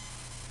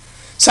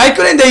 سعی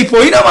کنین در این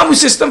پایین هم همون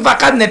سیستم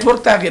فقط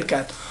نتورک تغییر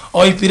کرد.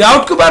 آی پی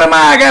راوت کو برای ما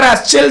اگر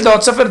از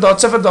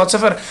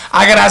 40.0.0.0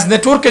 اگر از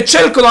نتورک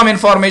 40 کدام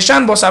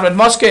انفارمیشن با سبلت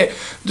ماست که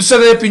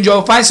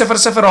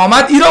 255.0.0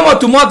 آمد ایرام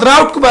اتومات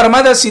راوت کو برای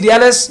ما در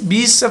سیریال 20.0.0.2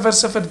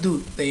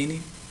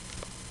 دینی.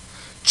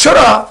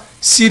 چرا؟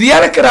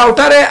 سیریال که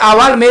راوتر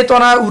اول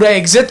میتونه او را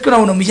اگزیت کنه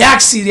اونم یک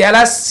سیریال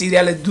است،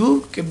 سیریال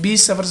 2 که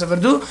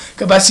 20.0.0.2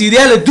 که با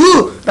سیریال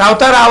 2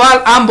 راوتر اول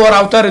هم با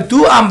راوتر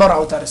 2 هم با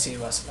راوتر 3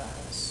 وصل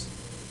است.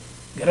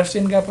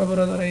 گرفتین گپ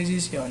برادر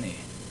عزیز یا نه؟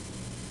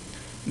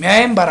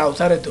 میایم بر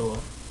راوتر دوم.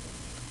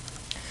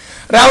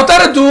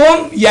 راوتر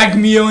دوم یک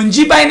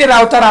میانجی بین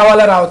راوتر اول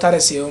و راوتر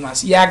سوم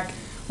است. یک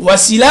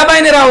وسیله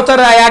بین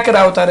راوتر یک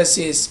راوتر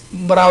سه است.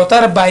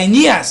 راوتر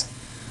بینی است.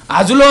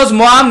 از اون لحاظ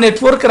ما هم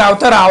نتورک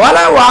راوتر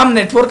اول و هم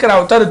نتورک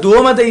راوتر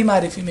دوم ده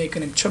معرفی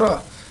میکنیم.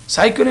 چرا؟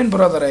 سعی کنین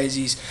برادر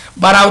عزیز.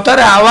 بر راوتر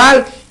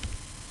اول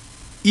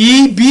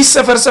ای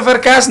 20.0.0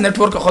 که است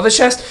نتورک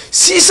خودش است،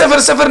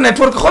 30.0.0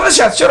 نتورک خودش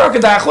است. چرا که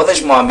در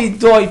خودش ما می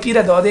دو آی پی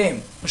را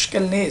دادیم.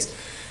 مشکل نیست.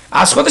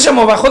 از خودش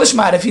ما به خودش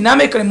معرفی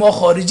نمیکنیم، ما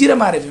خارجی را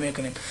معرفی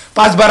میکنیم.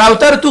 پس بر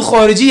راوتر تو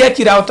خارجی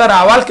یکی راوتر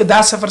اول که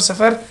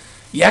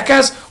 10.0.0.1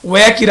 است و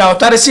یکی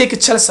راوتر 3 که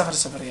 40.0.0.1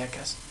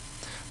 است.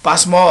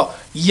 پس ما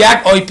یک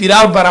آی پی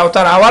راوت بر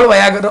راوتر اول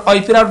و یک آی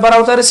پی راوت بر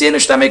راوتر 3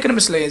 نوشته میکنیم.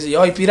 مثل این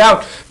آی پی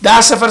راوت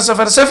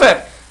 10.0.0.0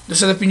 255.20.0.0.1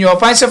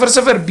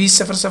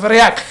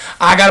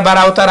 اگر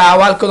بر راوتر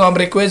اول کدام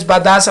ریکوست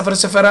با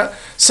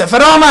 10.0.0.0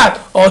 آمد،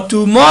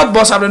 اتومات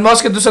با سابلن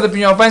ماسک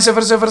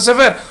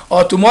 255.0.0.0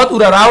 اتومات او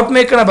را راوت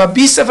میکنه با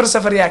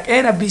 20.0.0.1.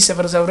 این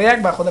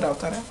 20.0.0.1 با خود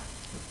راوتر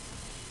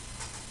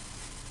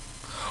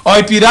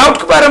آی پی راوت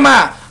که برای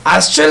ما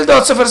از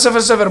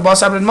 40.0.0.0 با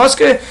سابلن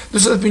ماسک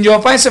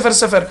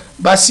 255.0.0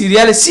 با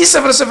سیریال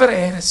 30.0.0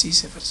 این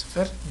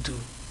 30.0.0.2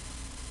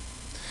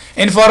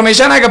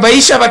 انفورمیشن اگر به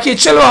این شبکه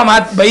 40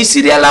 آمد به این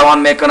سیریال روان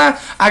میکنه،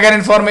 اگر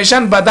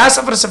انفورمیشن به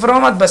 10.0.0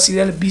 آمد به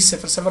سیریال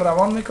 20.0.0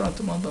 روان میکنه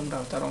تو ما به اون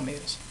راوتر ها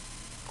میرسیم.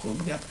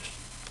 خوب گپش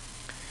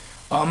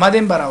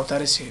آمدیم به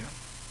راوتر سیوم.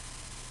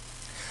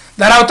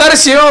 در راوتر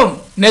سیوم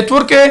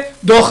نتورک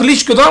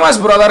داخلیش کدام است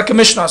برادر که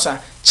میشناسه؟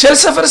 40.0.0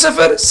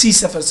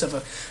 30.0.0.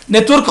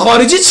 نتورک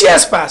خارجی چی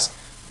است پس؟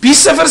 20.0.0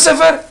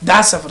 10.0.0.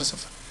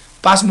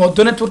 پس ما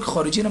دو نتورک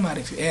خارجی رو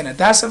معرفی اینه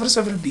 10.0.0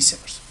 20.0.0.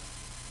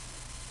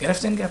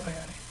 گرفتین گپ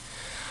یعنی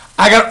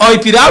اگر آی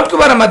پی راوت که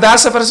برای ما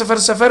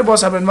 10.0.0.0 با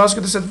سابلن ماسک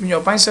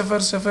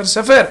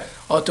 255.0.0.0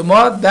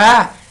 اتومات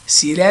 10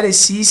 سیریال 30.0.0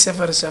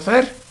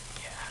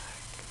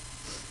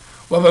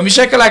 و به این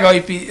شکل اگر آی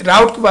پی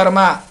راوت که برای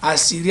ما از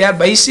سیریال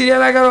به این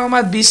سیریال اگر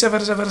آمد 20.0.0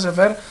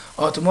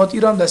 اتومات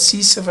ایران در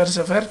 30.0.0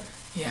 برای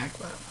ما.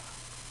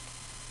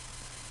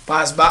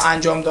 پس با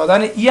انجام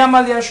دادن این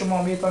عملیه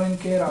شما میتونین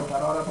که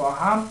راوترها را با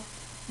هم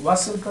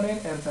وصل کنین،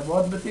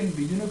 ارتباط بتین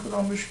بدون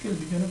کدام مشکل،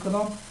 بدون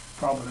کدام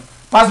پرابلم.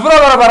 پس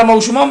برای ما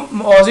و شما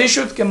واضح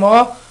شد که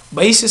ما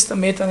با این سیستم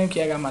میتونیم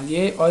که یک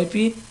عملیه آی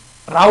پی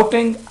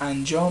راوتینگ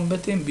انجام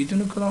بدیم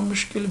بدون کدام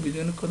مشکل،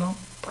 بدون کدام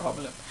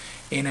پرابلم.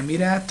 اینا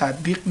میره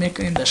تطبیق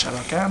میکنیم در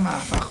شبکه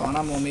موفقانه.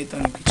 ما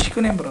میتونیم که چی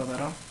کنیم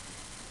برادران؟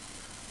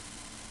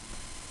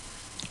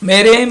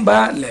 میریم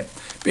با لب.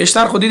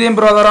 بیشتر خود دیدیم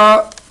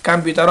برادرها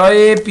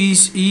کامپیوترهای پی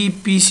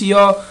سی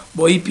ها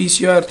با این پی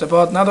سی ها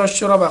ارتباط نداشت.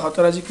 چرا؟ به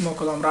خاطر از اینکه ما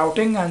کدام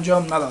راوتینگ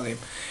انجام ندادیم.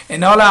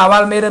 این حال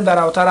اول میریم در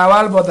راوتر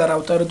اول با در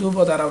راوتر دو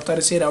با در راوتر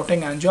 3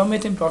 راوتینگ انجام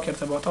میدیم تا که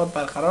ارتباطات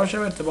برقرار شد.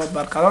 ارتباط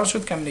برقرار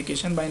شد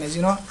کمیونیکیشن بین از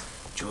اینا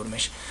جور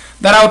میشه.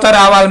 در راوتر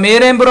اول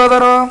میریم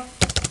برادرها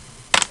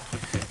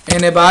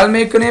انیبل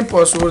میکنیم،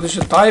 پاسوردش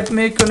تایپ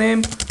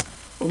میکنیم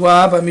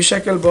و به می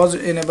شکل باز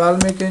انیبل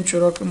میکنیم.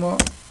 چرا که ما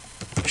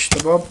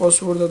اشتباه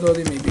پاسورد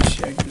دادیم. میبیش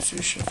 1 2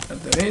 3 شفر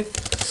دارید.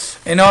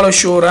 این حالا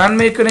شورن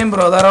میکنیم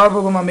برادرها.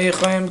 بگو ما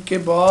میخوایم که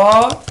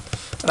با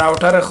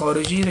راوتر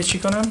خارجی رو چی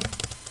کنم؟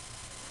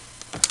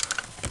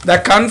 در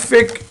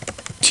کانفیگ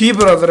تی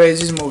برادر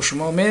عزیز ما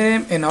شما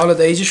میریم. این حالا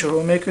در اینجا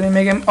شروع میکنیم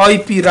میگم آی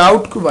پی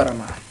راوت کو برای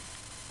من.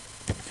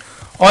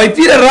 آی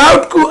پی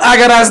راوت کو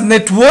اگر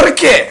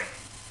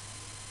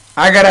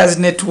از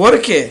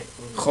نتورک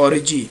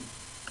خارجی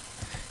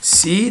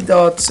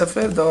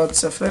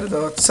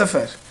 30.0.0.0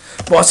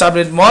 با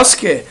سابلن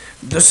ماسک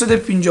 255.0.0.0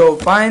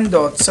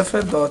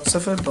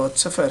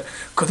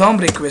 کدام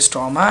ریکوست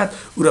آمد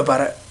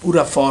او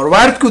را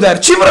فاروارد کو در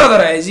چی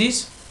برادر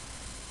عزیز؟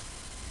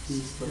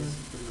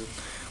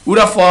 او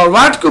را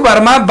فاروارد کو بر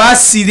ما با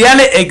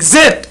سیریال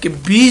اگزیت که 20.0.0.2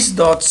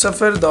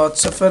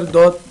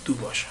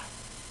 باشه.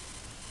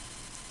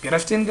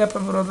 گرفتین گپ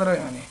برادر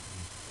یعنی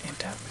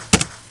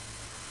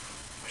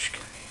مشکل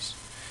نیست.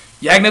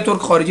 یک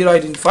نتورک خارجی را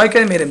ایدنتیفای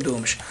کردیم میریم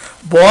دومش.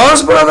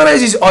 باز برادر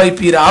عزیز آی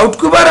پی راوت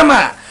کو برای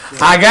ما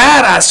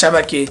اگر از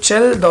شبکه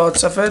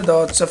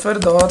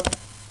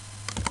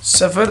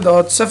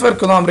 40.0.0.0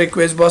 کدام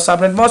ریکوست با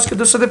سابنت ماسک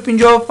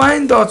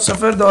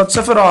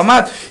 255.0.0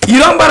 آمد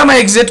ایران برای ما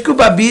اگزیت کو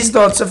با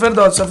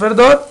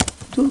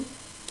 20.0.0.2.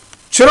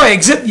 چرا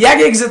اگزیت؟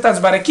 یک اگزیت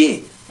از برای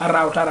کی؟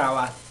 راوتر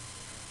اول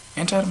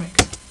انتر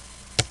میکنم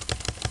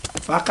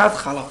فقط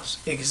خلاص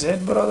اگزیت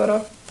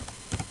برادرها.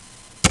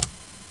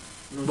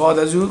 بعد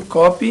از او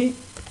کاپی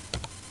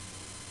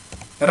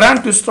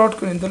رن تو استارت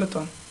کنین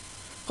دلتان.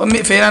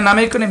 خب فعلا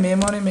نمیکنیم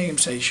میمانیم میگیم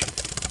صحیح شد.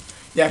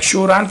 یک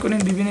شو رن کنین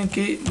ببینین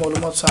که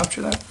معلومات ثبت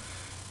شده.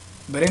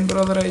 برین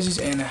برادر عزیز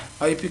اینه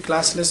آی پی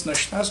کلاس لیست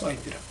نشته است آی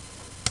پی را.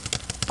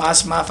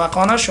 پس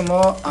موفقانه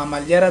شما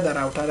عملیه را در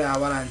راوتر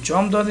اول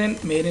انجام دادین.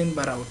 میرین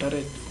به راوتر دو.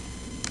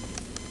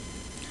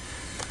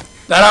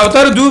 در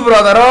راوتر دو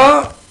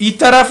برادرها این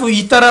طرف و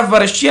این طرف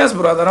برش چی است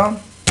برادران؟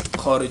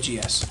 خارجی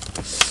است.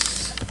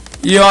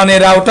 یعنی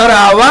راوتر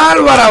اول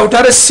و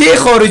راوتر 3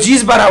 خارجی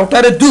است بر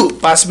راوتر 2.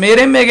 پس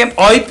میریم میگیم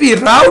آی پی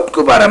راوت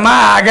کو برای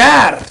ما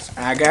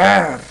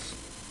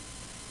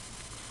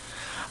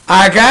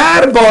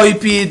اگر با آی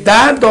پی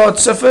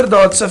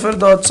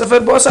 10.0.0.0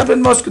 با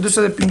سابلن ماسک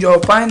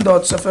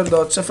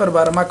 255.0.0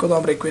 برای ما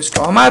کدام ریکوست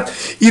آمد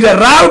این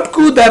راوت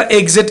کو در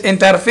اگزیت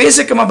انترفیس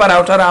که ما بر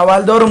راوتر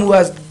اول دارم او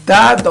از 10.0.0.1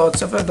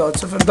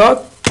 برادر.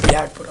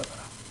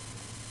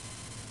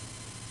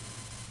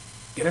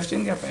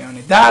 گرفتین گپ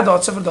یعنی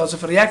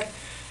 10.0.0.1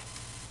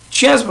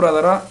 چی است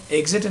برادرها؟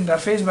 اگزیت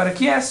اینترفیس برای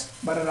کی است؟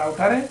 برای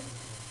راوتر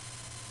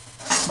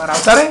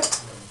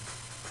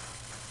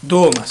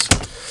دوم است.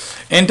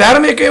 انتر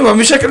میکنیم و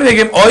میشه که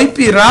میگیم آی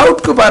پی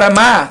راوت کو برای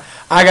ما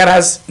اگر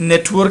از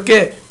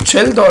نتورک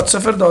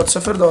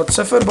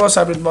 40.0.0.0 با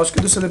سبنت ماسک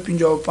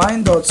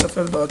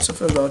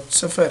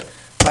 255.0.0.0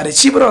 برای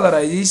چی برادر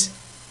عزیز؟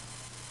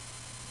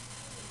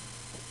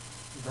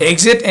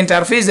 اگزیت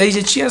اینترفیس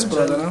دیگه چی است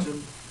برادر؟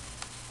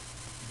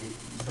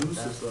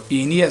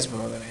 اینی است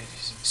برادر عزیز.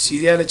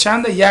 سیریال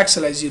چنده؟ 1/0.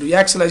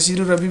 1/0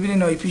 رو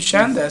ببینین آی پی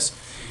چند است؟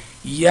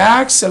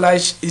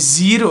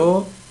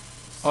 1/0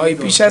 آی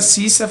پیش از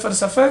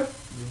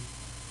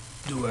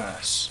 30.0.0.2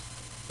 است.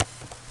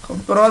 خب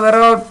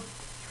برادرها،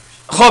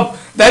 خب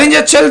در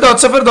اینجا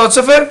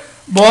 40.0.0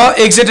 با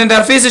اگزیت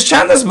اینترفیسش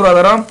چند است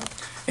برادرها؟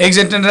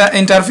 اگزیت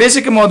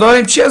اینترفیسی که ما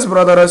داریم چی است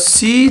برادرها؟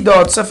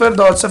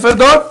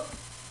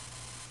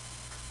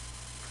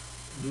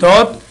 30.0.0..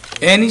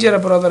 اینجا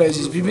برادر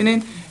عزیز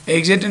ببینین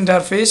اگزیت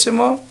اینترفیس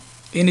ما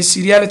این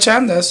سیریال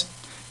چند است؟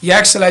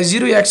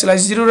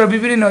 1/0 رو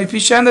ببینین آی پی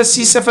چند است؟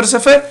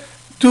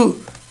 30.0.0.2.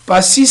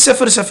 پس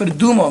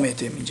 30.0.0.2 ما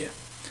میتیم اینجا.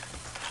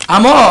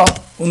 اما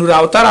اون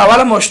راوتر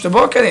اول ما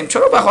اشتباه کردیم.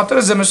 چرا؟ به خاطر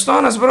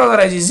زمستان است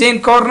برادر عزیز،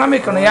 زین کار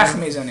نمیکنه، یخ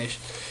میزنش.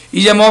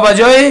 اینجا ما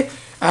بجای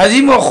از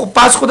این ما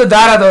پس خود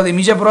در دادیم.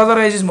 اینجا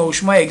برادر عزیز ما و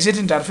شما اگزیت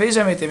اینترفیس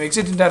هم میتیم.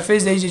 اگزیت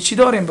اینترفیس اینجا چی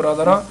داریم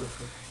برادرها؟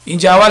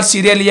 اینجا اول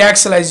سیریال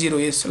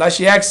 1/0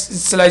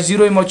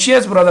 /1/0 ما چی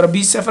است برادر؟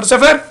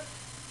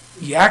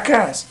 20.0.0.1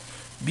 است.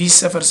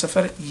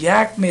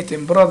 20.0.0.1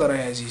 میتیم برادر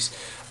عزیز.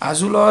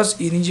 از اون لحاظ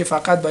اینجا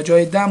فقط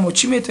بجای 10 ما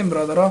چی میتیم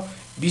برادرها؟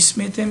 20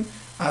 میتیم.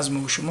 از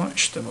ما و شما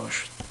اشتباه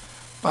شد.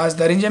 پس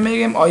در اینجا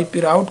میگیم آی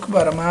پی راوت کو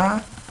برای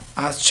ما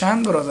از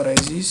چند برادر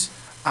عزیز؟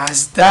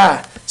 از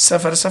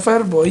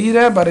 10.0.0 با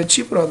ایره برای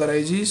چی برادر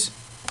عزیز؟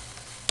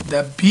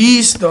 ده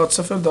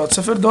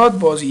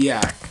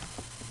 20.0.0.1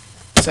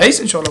 صحیح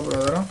است انشاءالله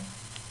برادرها.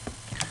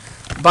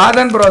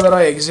 بعدا برادرها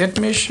اگزیت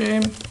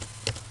میشیم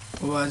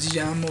و از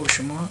اینجا هم و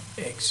شما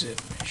اگزیت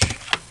میشیم.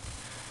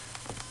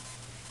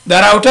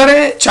 در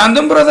راوتر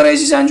چندم برادر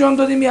عزیز انجام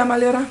دادیم این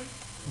عملیه را؟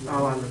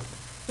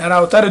 در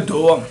راوتر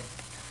دوم.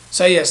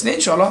 صحیح است نه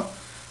انشاءالله.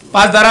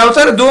 پس در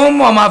راوتر دوم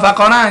ما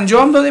موفقانه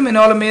انجام دادیم. این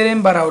حالا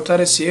میریم بر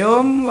راوتر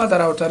سیوم و در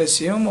راوتر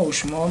سیوم و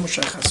شما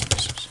مشخص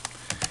بسازیم.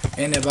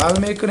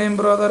 انیبل میکنیم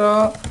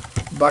برادرها.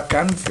 با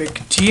کنفیگ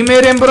تی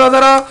میریم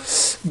برادرها.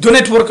 دو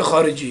نتورک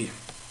خارجی،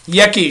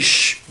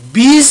 یکیش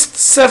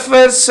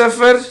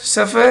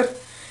 20.0.0.0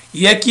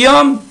 یکی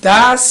هم 10.0.0.0.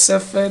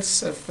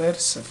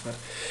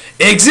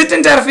 اگزیت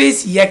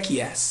اینترفیس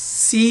یکی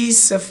است،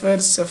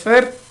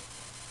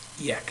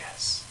 30.0.0.1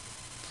 است.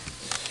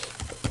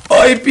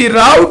 آی پی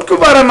راوت کو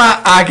برای ما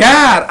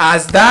اگر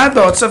از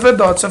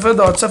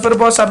 10.0.0.0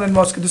 با سبنت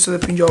ماسک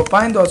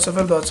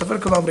 255.0.0.0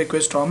 کدام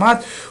ریکوست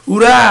آمد او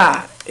را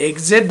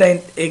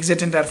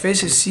اگزیت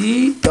اینترفیس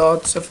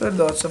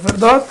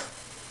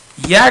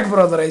 30.0.0.1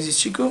 برادر عزیز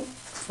چی کو؟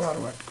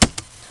 فاروارد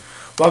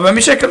کو. و به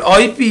می شکل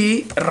آی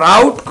پی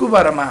راوت کو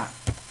برای ما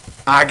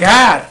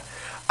اگر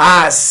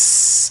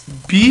از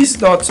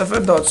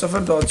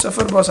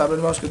 20.0.0.0 با سبنت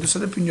ماسک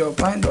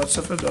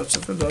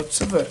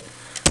 255.0.0.0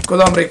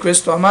 کدام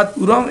ریکوست آمد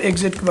او را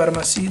اگزیت کو برای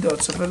ما 30.0.0.1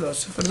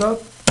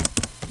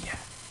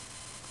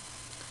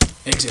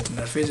 اگزیت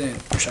اینترفیس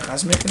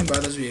مشخص میکنیم.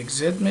 بعد از او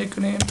اگزیت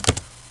میکنیم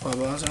و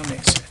باز هم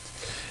اگزیت.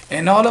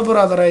 این حالا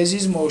برادر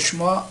عزیز ما و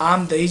شما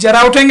هم به اینجا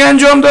راوتینگ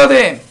انجام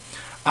دادیم،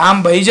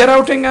 هم به اینجا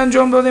راوتینگ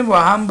انجام دادیم و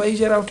هم به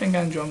اینجا راوتینگ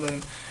انجام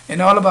دادیم.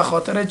 این حالا به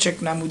خاطر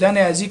چک نمودن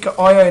از این که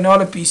آیا این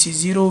حالا پی سی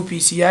 0 و پی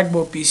سی 1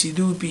 با پی سی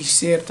 2 و پی سی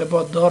 3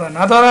 ارتباط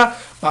داره نداره،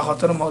 به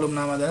خاطر معلوم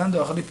نمودن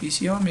داخل پی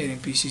سی ها میریم.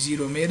 پی سی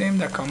 0 میریم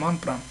در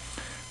کاماند پرام.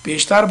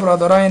 پیشتر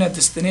برادرها این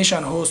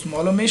دستینیشن هاست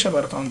معلوم میشه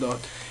براتون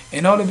داد.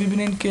 این حالا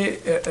ببینید که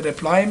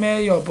ریپلای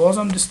می یا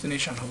بازم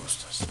دستینیشن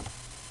هاست است.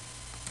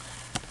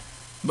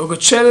 بگو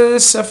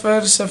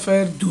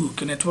 40.0.0.2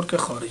 که نتورک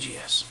خارجی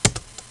است.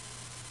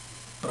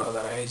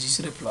 برادر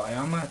عزیز ریپلای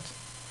آمد.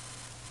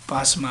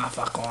 پس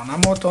موفقانه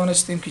ما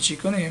تانستیم که چی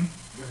کنیم؟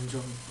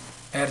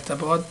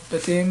 ارتباط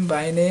بدیم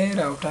بین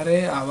راوتر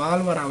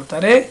اول و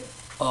راوتر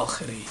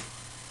آخری.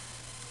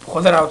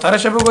 خود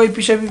راوترش بگوی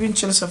پیشه ببین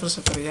 40.0.0.1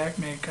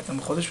 میگه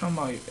خودش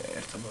ما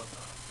ارتباط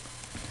دارم.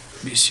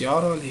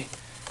 بسیار عالی.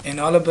 این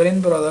حالا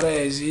برین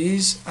برادر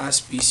عزیز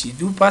از پی سی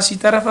 2 پسی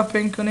طرف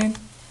پینگ کنین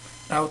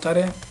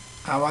راوتر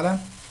اولا.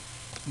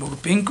 بگو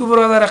پینگ کو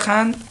برادر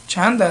خند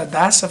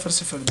چنده؟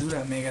 10.0.0.2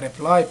 میگه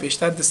ریپلای.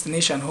 پیشتر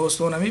دستینیشن هاست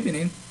رو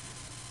نمیبینین؟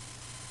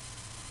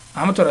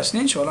 همونطور است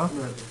نه انشاءالله.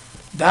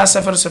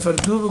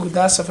 10.0.0.2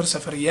 بگو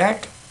 10.0.0.1.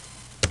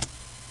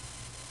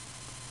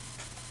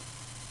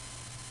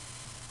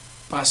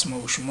 پس ما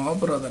و شما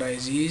برادر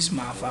عزیز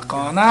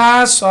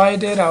موفقانه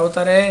ساید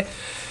راوتر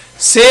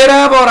 3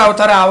 را با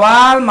راوتر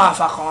اول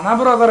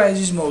موفقانه برادر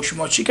عزیز ما و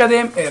شما چی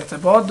کردیم؟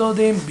 ارتباط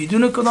دادیم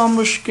بدون کدام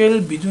مشکل،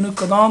 بدون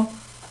کدام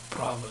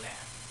پرابلم.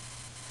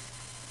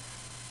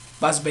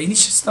 بس به این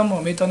سیستم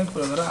ما میتونیم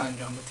برادر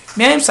انجام بدیم.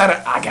 میایم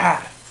سر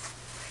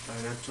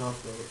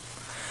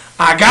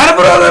اگر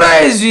برادر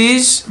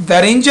عزیز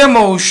در اینجا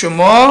ما و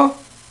شما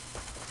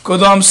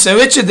کدام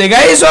سویچ دیگه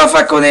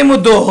اضافه کنیم و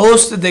دو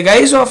هست دیگه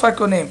اضافه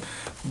کنیم،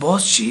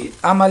 باز چی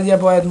عملیه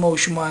باید ما و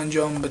شما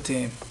انجام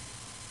بدیم؟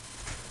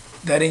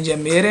 در اینجا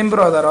میریم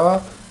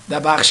برادرها در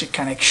بخش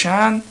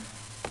کانکشن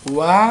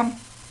و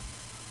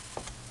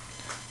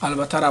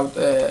البته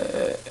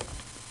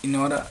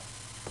اینا را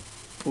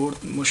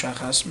پورت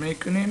مشخص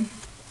میکنیم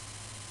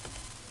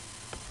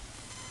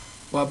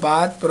و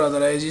بعد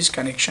برادر عزیز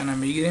کانکشن هم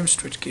میگیریم،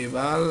 استریت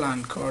کیبل،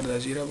 لند کارد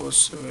از زیرا با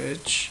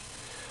سویچ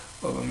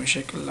و به این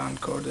شکل لند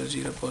کارد از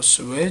زیرا با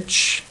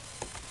سویچ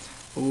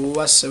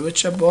و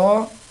سویچ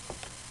با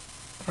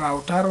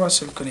راوتر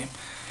وصل کنیم.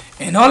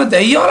 این حال در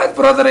این حالت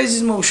برادر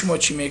عزیز ما و شما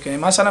چی میکنیم؟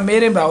 مثلا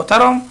میریم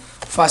راوتر هم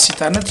فاست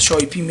اینترنت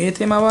آی پی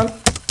میتیم، اول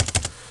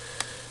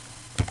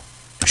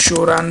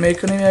شوران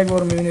میکنیم، یک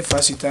بار میبینیم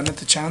فاست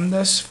اینترنت چند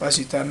است. فاست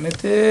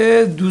اینترنت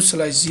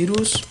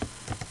 2/0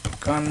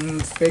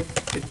 کانفیگ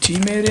تی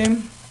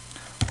میریم،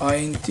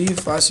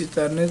 اینت فاست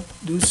اینترنت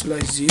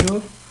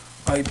 2/0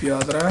 آی پی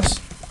آدرس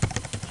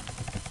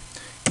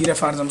ایره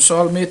فرض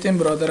مثال میتیم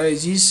برادر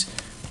عزیز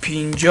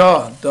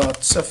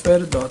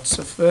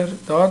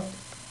 50.0.0.1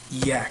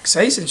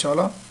 صحیح است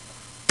انشاءالله.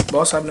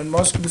 باز هم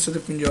ماسک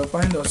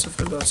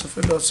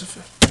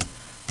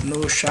 255.0.0.0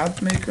 نو شد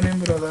میکنیم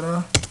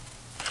برادرها.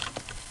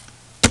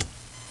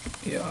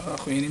 یا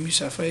خوینی می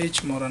صفحه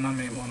هیچ ما را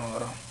نمیمونه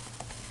آرام.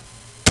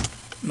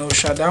 نو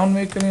شت داون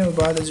میکنیم و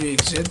بعد از او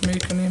اگزیت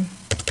میکنیم.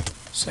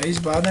 صحیح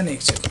بعدا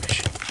اگزیت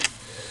میشه.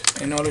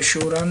 این حال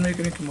شوران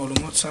میکنیم که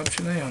معلومات ثبت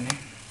شده یا نه.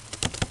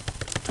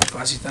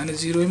 فاسیتن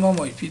زیروی ما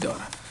آی پی داره.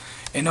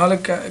 این حال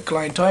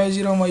کلاینت های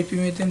زیرو ما آی پی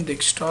میتیم،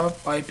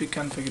 دسکتاپ آی پی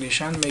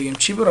کانفیگریشن میگیم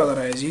چی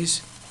برادر عزیز؟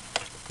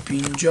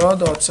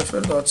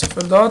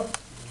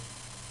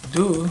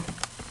 50.0.0.2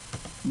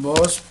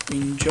 باز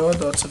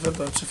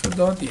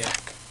 50.0.0.1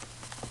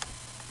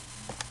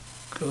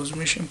 کلوز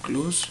میشیم.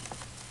 کلوز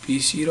پی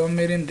سی رو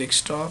میریم،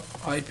 دسکتاپ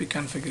آی پی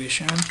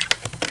کانفیگریشن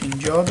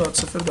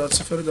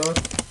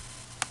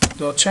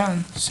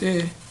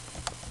 50.0.0.3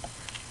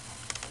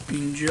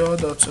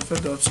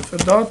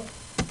 50.0.0.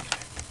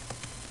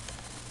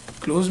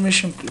 کلوز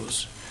میشیم.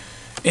 کلوز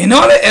این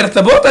حال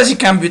ارتباط از این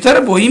کامپیوتر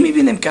با این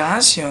میبینیم که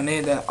هست یا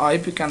نه. در آی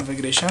پی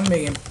کانفیگریشن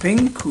میگیم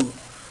پینکو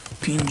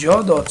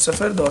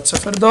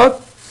 50.0.0.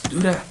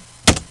 دوره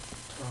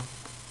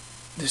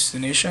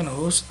دستینیشن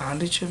هست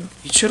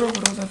چه رو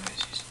برادر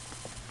عزیز.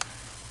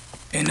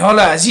 این حال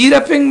از این را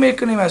پینگ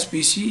میکنیم از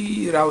پی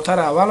سی راوتر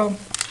اول هم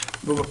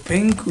بگو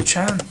پینکو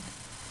چند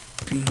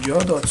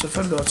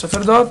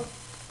 50.0.0.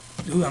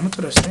 همه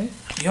تو رسته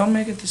یا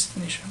میگه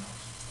دستینیشن هست.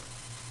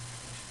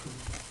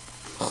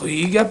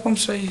 خویی گپ هم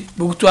صحیح.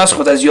 بگو تو از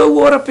خود از یا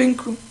واره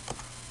پینکو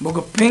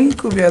بگو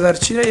پینکو بیادر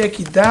چی را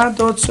یکی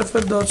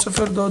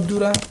 10.0.0.2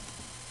 را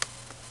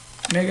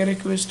میگه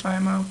ریکویست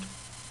تایم اوت.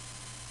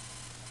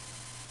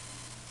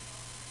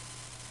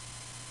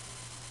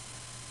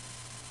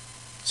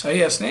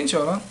 صحیح است نه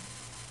انشاءالله.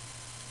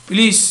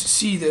 پلیز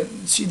see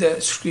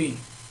the screen.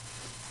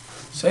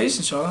 صحیح است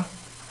انشاءالله.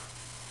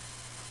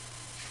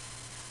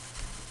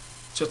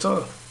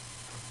 چطور؟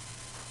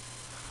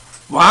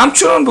 و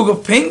همچنان بگو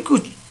پینکو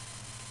 40.0.0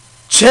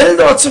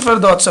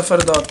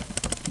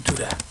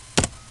 دوره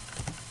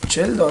 40.0.0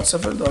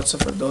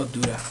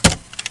 دوره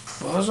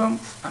بازم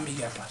همی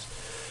گپ است.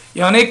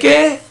 یعنی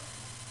که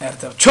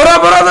ارتباط چرا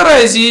برادر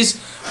عزیز؟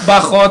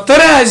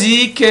 بخاطر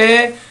ازی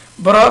که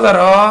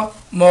برادرها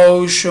ما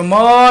و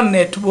شما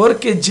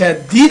نتورک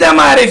جدید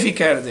معرفی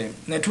کردیم.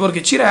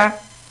 نتورک چی را؟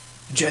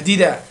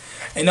 جدیده.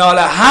 این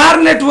حالا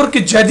هر نتورک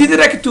جدید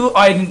را که تو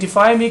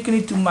آیدنتیفای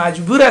میکنی تو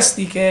مجبور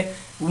هستی که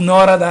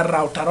اونا را در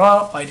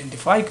راوترها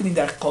آیدنتیفای کنی.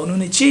 در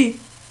قانون چی؟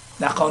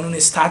 در قانون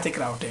استاتیک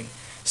راوتینگ.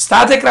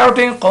 استاتیک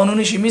راوتینگ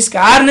قانونش میست که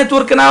هر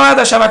نتورک نوه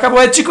در شبکه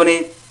باید چی کنی؟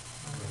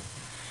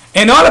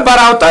 این حال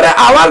بر راوتر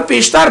اول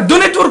پیشتر 2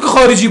 نتورک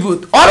خارجی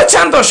بود، حالا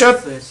چند تا شد؟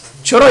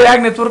 چرا یک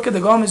نتورک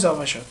دیگه هم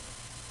اضافه شد؟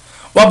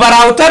 و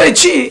بر راوتر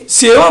چی؟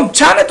 سوم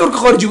چند نتورک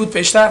خارجی بود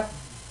پیشتر؟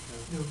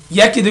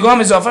 یکی دیگه هم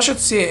اضافه شد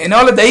 3. این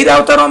حال در این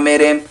راوتر هم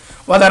میریم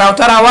و در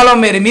راوتر اول هم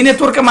میریم این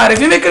نتورک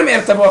معرفی میکنیم،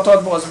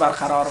 ارتباطات باز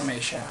برقرار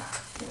میشه.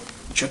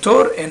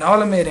 چطور؟ این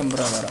حال میریم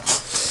برادر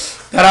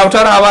در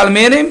راوتر اول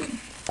میریم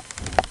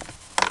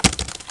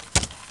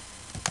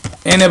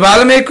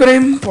انیبل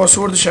میکنیم،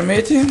 پاسوردش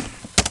میتیم،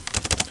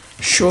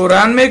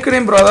 شوران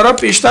میکنیم برادرها.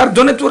 پیشتر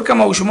 2 نتورک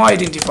ما و شما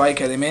ایدنتیفای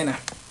کردیم. اینه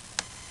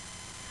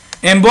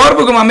این بار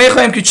بگم من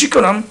میخوایم که چی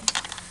کنم؟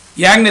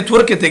 یک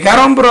نتورک دیگر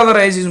هم برادر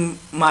عزیز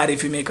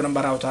معرفی میکنم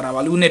برای راوتر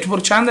اول. اون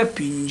نتورک چنده؟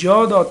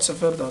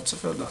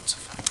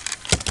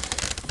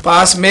 50.0.0.0.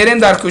 پس میریم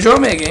در کجا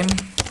میگیم؟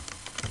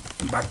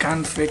 با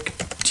کانفیگ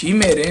تی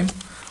میریم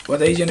و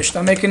در اینجا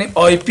نشته میکنیم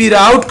آی پی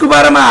راوت کو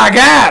برای ما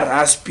اگر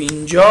از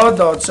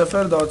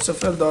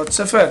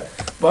 50.0.0.0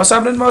 با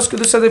سبنت ماست که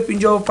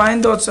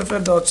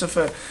 255.0.0.0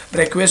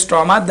 ریکویست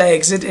آمد در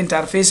اگزیت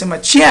اینترفیس ما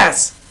چی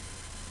است؟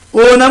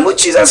 اونمو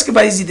چیز است که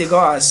باید دیگه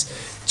است.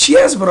 چی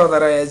است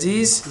برادر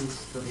عزیز؟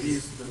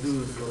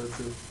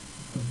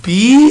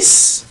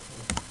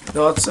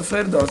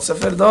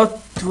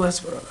 20.0.0.2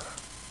 است برادر.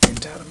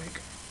 انتر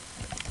میکنیم.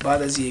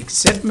 بعد از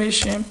اگزیت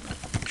میشیم،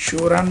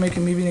 شو رن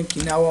میکنیم میبینیم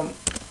که نوام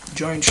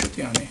جوین شد.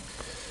 یعنی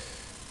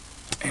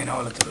این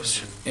حال درست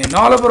شد. این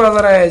حال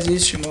برادر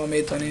عزیز شما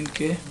میتونین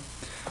که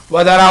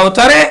و در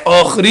اوتر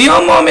آخری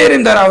هم ما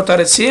میریم، در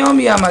اوتر 3 هم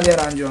یه عملیه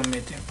را انجام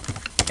میدیم.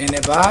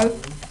 انیبل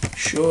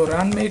شو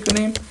رن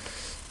میکنیم.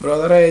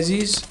 برادر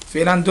عزیز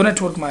فعلا 2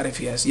 نتورک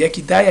معرفی است،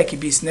 یکی 10 یکی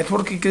 20.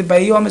 نتورکی که به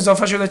ای هم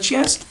اضافه شده چی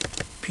است؟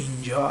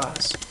 50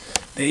 است.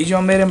 در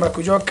اینجا میریم با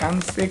کجا؟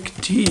 کنفیگ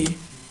تی.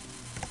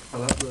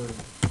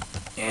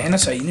 اینه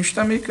صحیح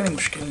نشته میکنیم،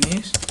 مشکل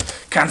نیست.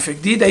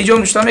 کنفیگ دی در اینجا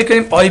نشته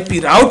میکنیم آی پی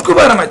راوت کو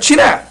برام چی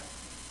نه؟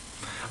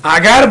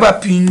 اگر با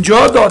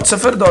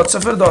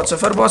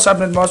 50.0.0.0 با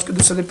سبنت ماسک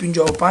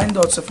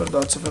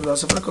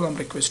 255.0.0.0 کدام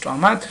ریکوست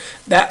آمد،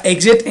 در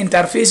اگزیت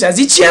اینترفیس از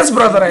این چی است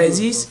برادر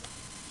عزیز؟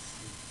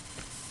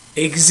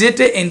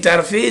 اگزیت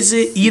اینترفیس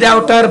ای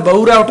راوتر با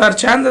او راوتر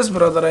چند است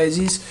برادر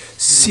عزیز؟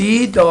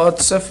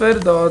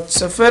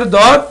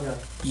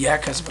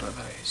 C.0.0.1 است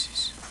برادر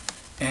عزیز.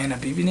 اینه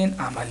ببینین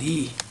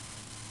عملی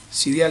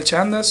سیریال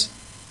چند است؟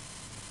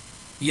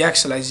 1/0.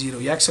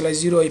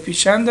 1/0 آی پی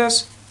چند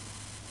است؟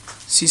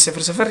 300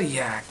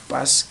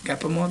 پس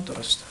گپ ما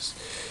درست است.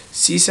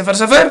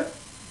 300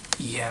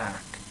 1.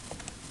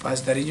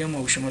 پس در اینجا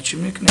ما شما چی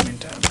میکنیم؟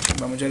 انتر میکنیم.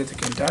 با مجرد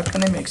که انتر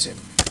کنیم اکزیت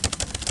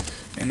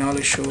این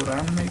حال شو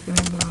رن میکنیم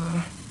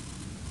برادر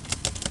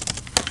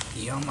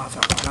یا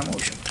موفقانه ما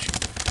شما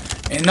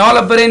این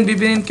حال برین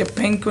ببینین که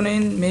پینگ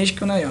کنین میش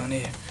کنه یا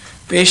نه.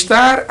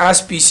 پیشتر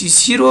از پی سی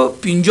سی رو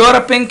 50 را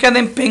پینگ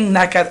کردیم، پینگ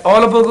نکرد.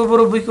 حالا بگو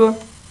برو بگو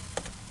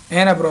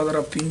اینه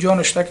برادر 50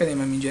 نشته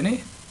کردیم هم اینجا نه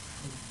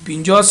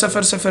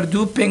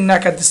 50.0.0.2 پینگ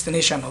نکرد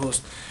دستینیشن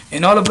هست.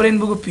 این حالا برین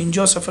بگو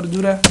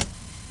 50.0.2 را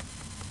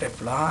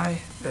ریپلای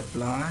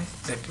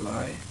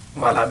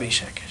والا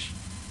بیشکش.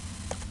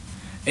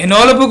 این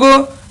حالا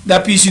بگو در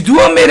پی سی 2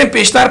 هم میریم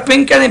پیشتر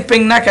پینگ کردیم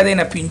پینگ نکرد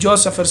اینه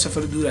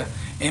 50.0.0.2 را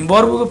این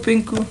بار بگو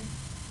پینگ کو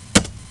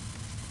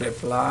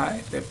ریپلای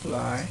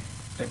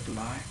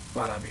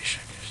والا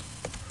بیشکش.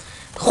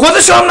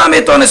 خودش هم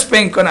نمیتونست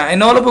پینگ کنه.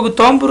 این حالا بگو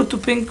تام برو تو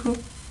پینگ کو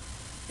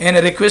این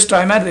ریکوست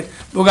تایمر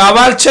بگو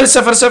اول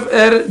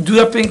 40.0.0.2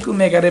 را پینگ کو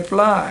میگه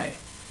ریپلای.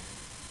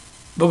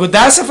 بگو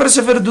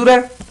 10.0.0.2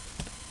 را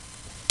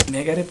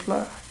میگه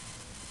ریپلای.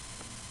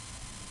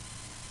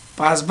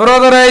 پس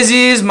برادر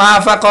عزیز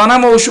موفقانه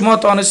ما و شما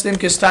تانستیم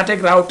که استاتیک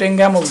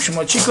راوتینگ ما و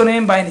شما چی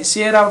کنیم بین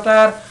 3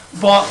 راوتر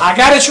با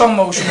اگرش هم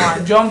ما و شما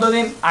انجام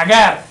دادیم.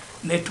 اگر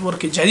نتورک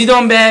جدید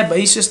هم به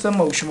این سیستم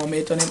ما و شما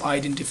میتونیم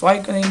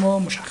آیدنتیفای کنیم و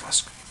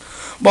مشخص کنیم.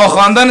 با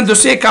خواندن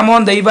 2-3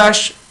 کمان دی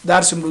باش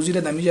درس امروزی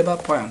را دمیجه به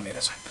پایان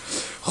میرسیم.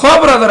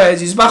 خب برادر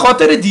عزیز به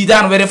خاطر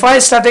دیدن وریفای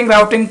استاتیک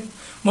راوتینگ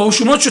ما و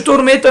شما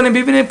چطور میتونیم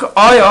ببینیم که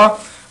آیا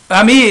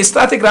همی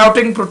استاتیک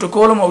راوتینگ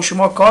پروتکل ما و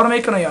شما کار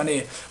میکنه یا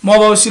نه. ما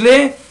با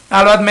وسیله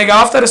البته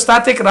میگه after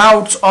static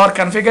routes are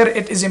configured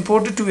it is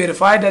important to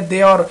verify that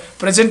they are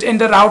present in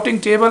the routing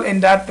table and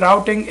that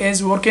routing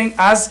is working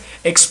as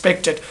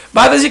expected.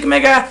 بعد از اینکه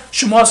میگه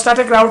شما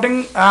static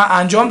routing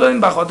انجام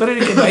دادین به خاطر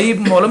اینکه به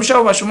معلوم شه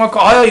و شما که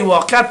آیا این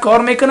واقعیت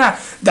کار میکنه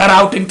در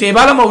راوتینگ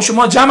تیبل ما و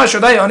شما جمع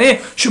شده یا نه،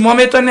 شما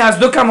میتونید از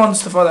 2 کمان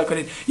استفاده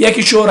کنید.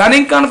 یکی شو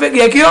رنینگ کانفیگ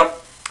یکی هم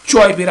شو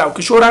آی پی راوت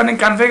که شو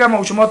رنینگ کانفیگ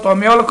ما و شما تا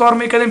میال کار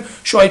میکنیم،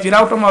 شو آی پی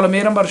راوت ما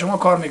میرم برای شما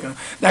کار میکنم.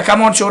 در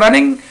کمان شو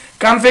رنینگ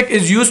config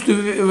is used to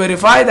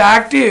verify the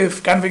active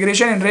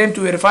configuration in RAM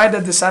to verify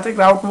that the static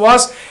route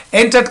was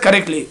entered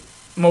correctly.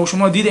 ما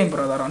شما دیدیم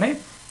برادرانه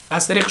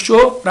از طریق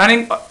show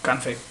running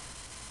config.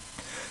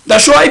 The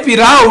show IP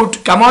route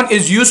command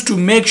is used to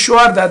make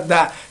sure that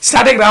the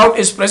static route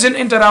is present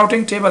in the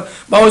routing table.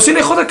 با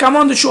وسیله خود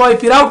کماند show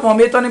IP route ما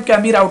میتونیم که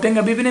می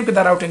راوتینگ ببینیم که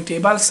در راوتینگ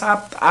تیبل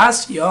ثبت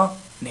است یا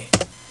نه.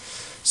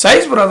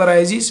 صحیح برادر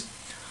عزیز.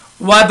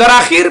 و در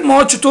اخیر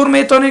ما چطور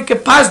میتونیم که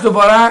پس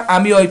دوباره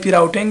امی آی پی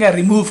راوتینگ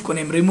ریموو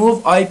کنیم.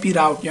 ریموو آی پی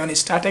راوت یعنی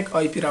استاتیک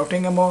آی پی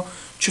راوتینگ ما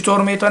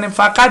چطور میتونیم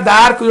فقط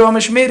در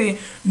کدامش میری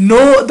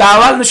نو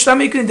داول نشته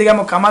میکنید دیگه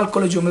مکمل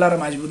کل جمله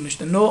رو مجبور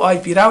نشته نو آی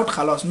پی راوت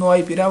خلاص نو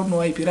آی پی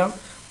راوت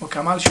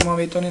مکمل شما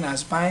میتونین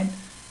از بین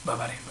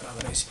ببرین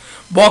برادر عزیز.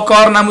 با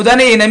کار نمودن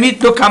اینمی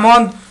 2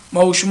 کماند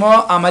ما و شما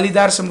عملی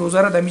درس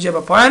امروزه رو دمیجه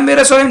به پایان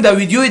میرسونیم. در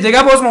ویدیوی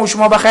دیگه باز ما و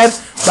شما بخیر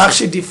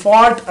بخش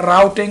دیفالت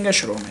راوتینگ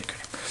شروع میکنیم.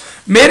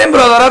 میریم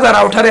برادرها در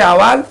راوتر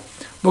اول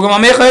بگم ما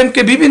میخوایم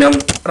که ببینیم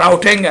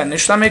راوتینگ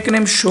نشته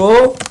میکنیم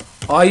شو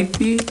آی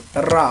پی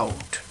راوت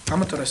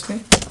همه درسته؟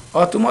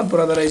 اتومات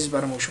برادر عزیز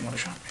برای ما شما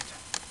نشان میده.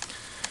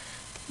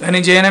 در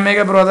اینجا اینه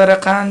میگه برادر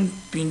رقم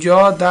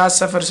 50 10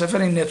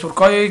 00 این نتورک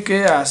هایی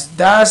که از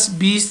 10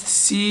 20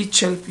 30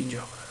 40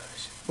 50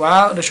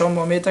 و نشان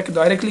ما میده که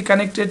دایرکتلی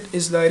کانکتد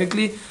از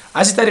دایرکتلی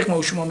از این طریق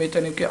ما شما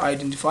میتونیم که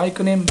آیدنتیفای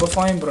کنیم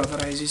بفهمیم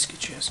برادر عزیز که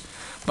چی است.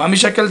 با همین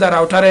شکل در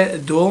راوتر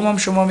دوم هم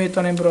شما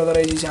میتونیم برادر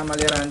عزیز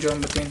عملیه را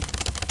انجام بدین.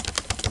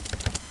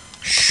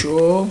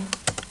 شو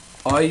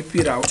آی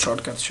پی راوت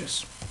شارتکتش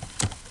است.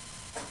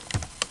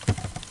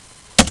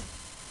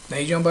 در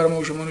اینجا برای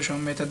ما شما نشان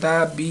میده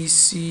 10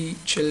 20 30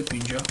 40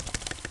 50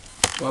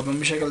 و با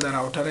همین شکل در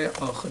راوتر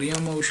آخری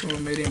هم ما شما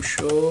میریم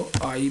شو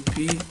آی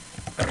پی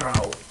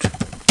راوت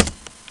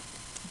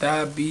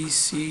 10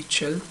 20 30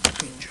 40 50.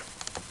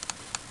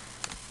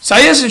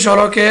 صحیح است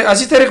انشالله که از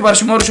این طریق بر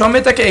شما نشان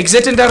میده که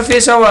اگزیت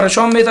اینترفیس ها و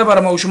نشان میده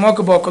برای ما و شما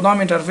که با کدام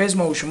اینترفیس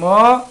ما و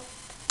شما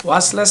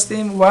وصل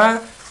هستیم و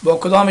با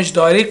کدامش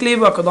دایرکتلی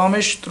و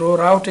کدامش ترو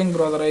راوتینگ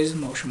برادرایز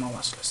ما و شما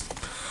وصل هستیم.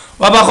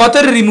 و به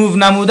خاطر ریموو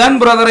نمودن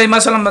برادرای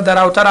مثلا در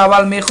راوتر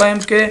اول میخوایم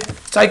که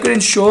سعی کنین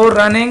شو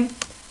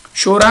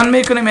رن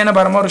میکنیم، یعنی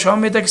برای ما نشان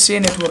میده که سی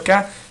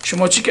نتورک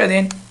شما چی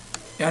کردین،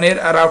 یعنی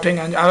راوتینگ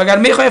انجام. اگر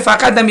میخواین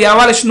فقط دمی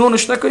اولش نو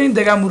نشته کنین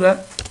دیگه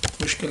مورد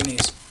مشکل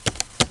نیست.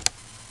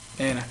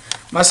 اینه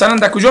مثلا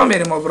در کجا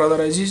میریم ما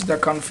برادر عزیز؟ در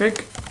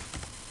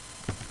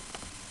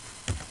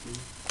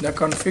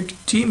کانفیگ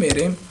تی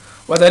میریم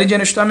و در اینجا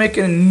نشته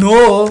میکنیم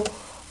نو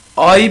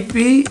آی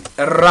پی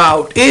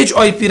راوت. ایج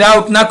آی پی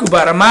راوت نکو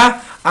برای ما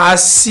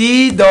از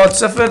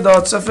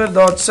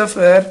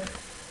 30.0.0.0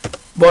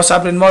 با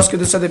سبرین ماسک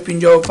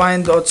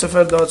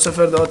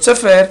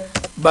 255.0.0.0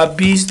 با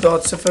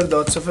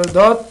 20.0.0.2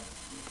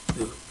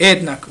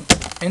 اید نکن.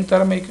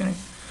 انتر میکنیم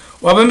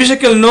و به میشه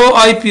که نو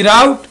آی پی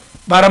راوت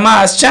برای ما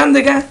از چند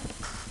دیگه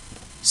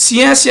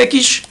 30 است،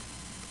 یکیش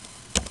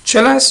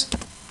 40 است،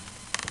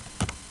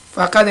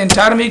 فقط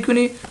انتر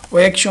میکنی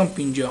و یکیشون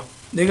 50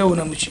 دیگه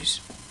اونمو چیز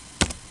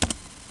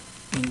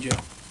 50.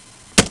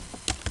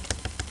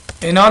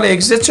 این حال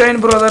اگزیت چاین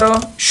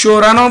برادرها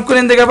شورن هم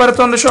کنین دیگه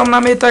براتون نشان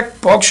نمیده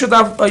پاک شد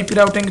آی پی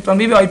راوتینگ تون.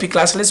 میبینی آی پی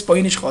کلاس لیست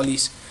پایینش خالی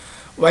است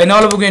و این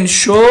حال بگوین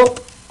شو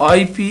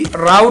آی پی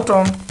راوت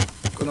هم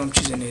کدام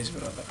چیز نیست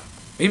برادرها.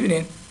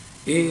 میبینین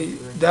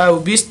 10 و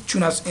 20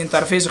 چون از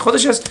اینترفیس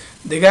خودش است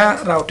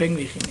دیگه راوتینگ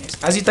میخی نیست.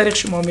 از این طریق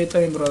شما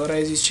میتونین برادر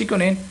عزیز چی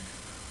کنین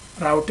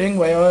راوتینگ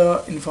و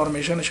یا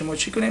اینفورمیشن شما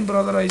چی کنین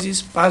برادر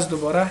عزیز پس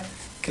دوباره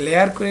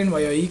کلیر کنین و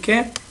یا ای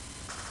که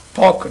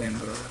پاک کنین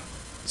برادر.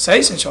 صحیح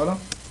است انشاءالله.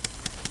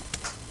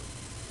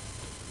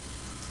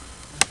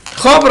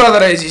 خب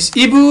برادر عزیز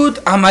این بود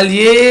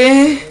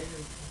عملیه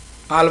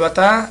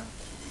البته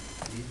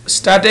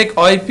static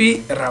IP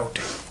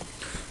راوتینگ.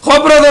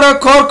 خب برادرها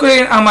کار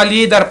کنین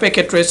عملیه در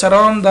پکت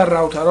تریسران در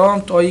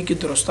راوتران تا ای که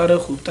درستر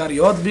خوبتر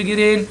یاد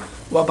بگیرین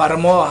و بر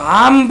ما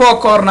هم با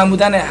کار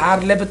نمودن هر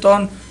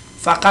لبتان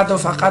فقط و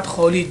فقط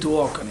خالی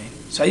دعا کنین.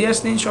 صحیح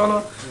است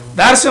انشاءالله.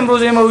 درس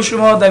امروز ما و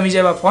شما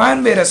دمیجه و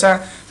پایان برسه.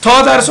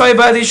 تا درس های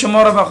بعدی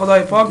شما را به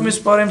خدای پاک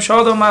میسپاریم.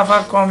 شاد و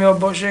موفق کامیاب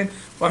باشین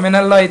و من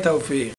الله توفیق.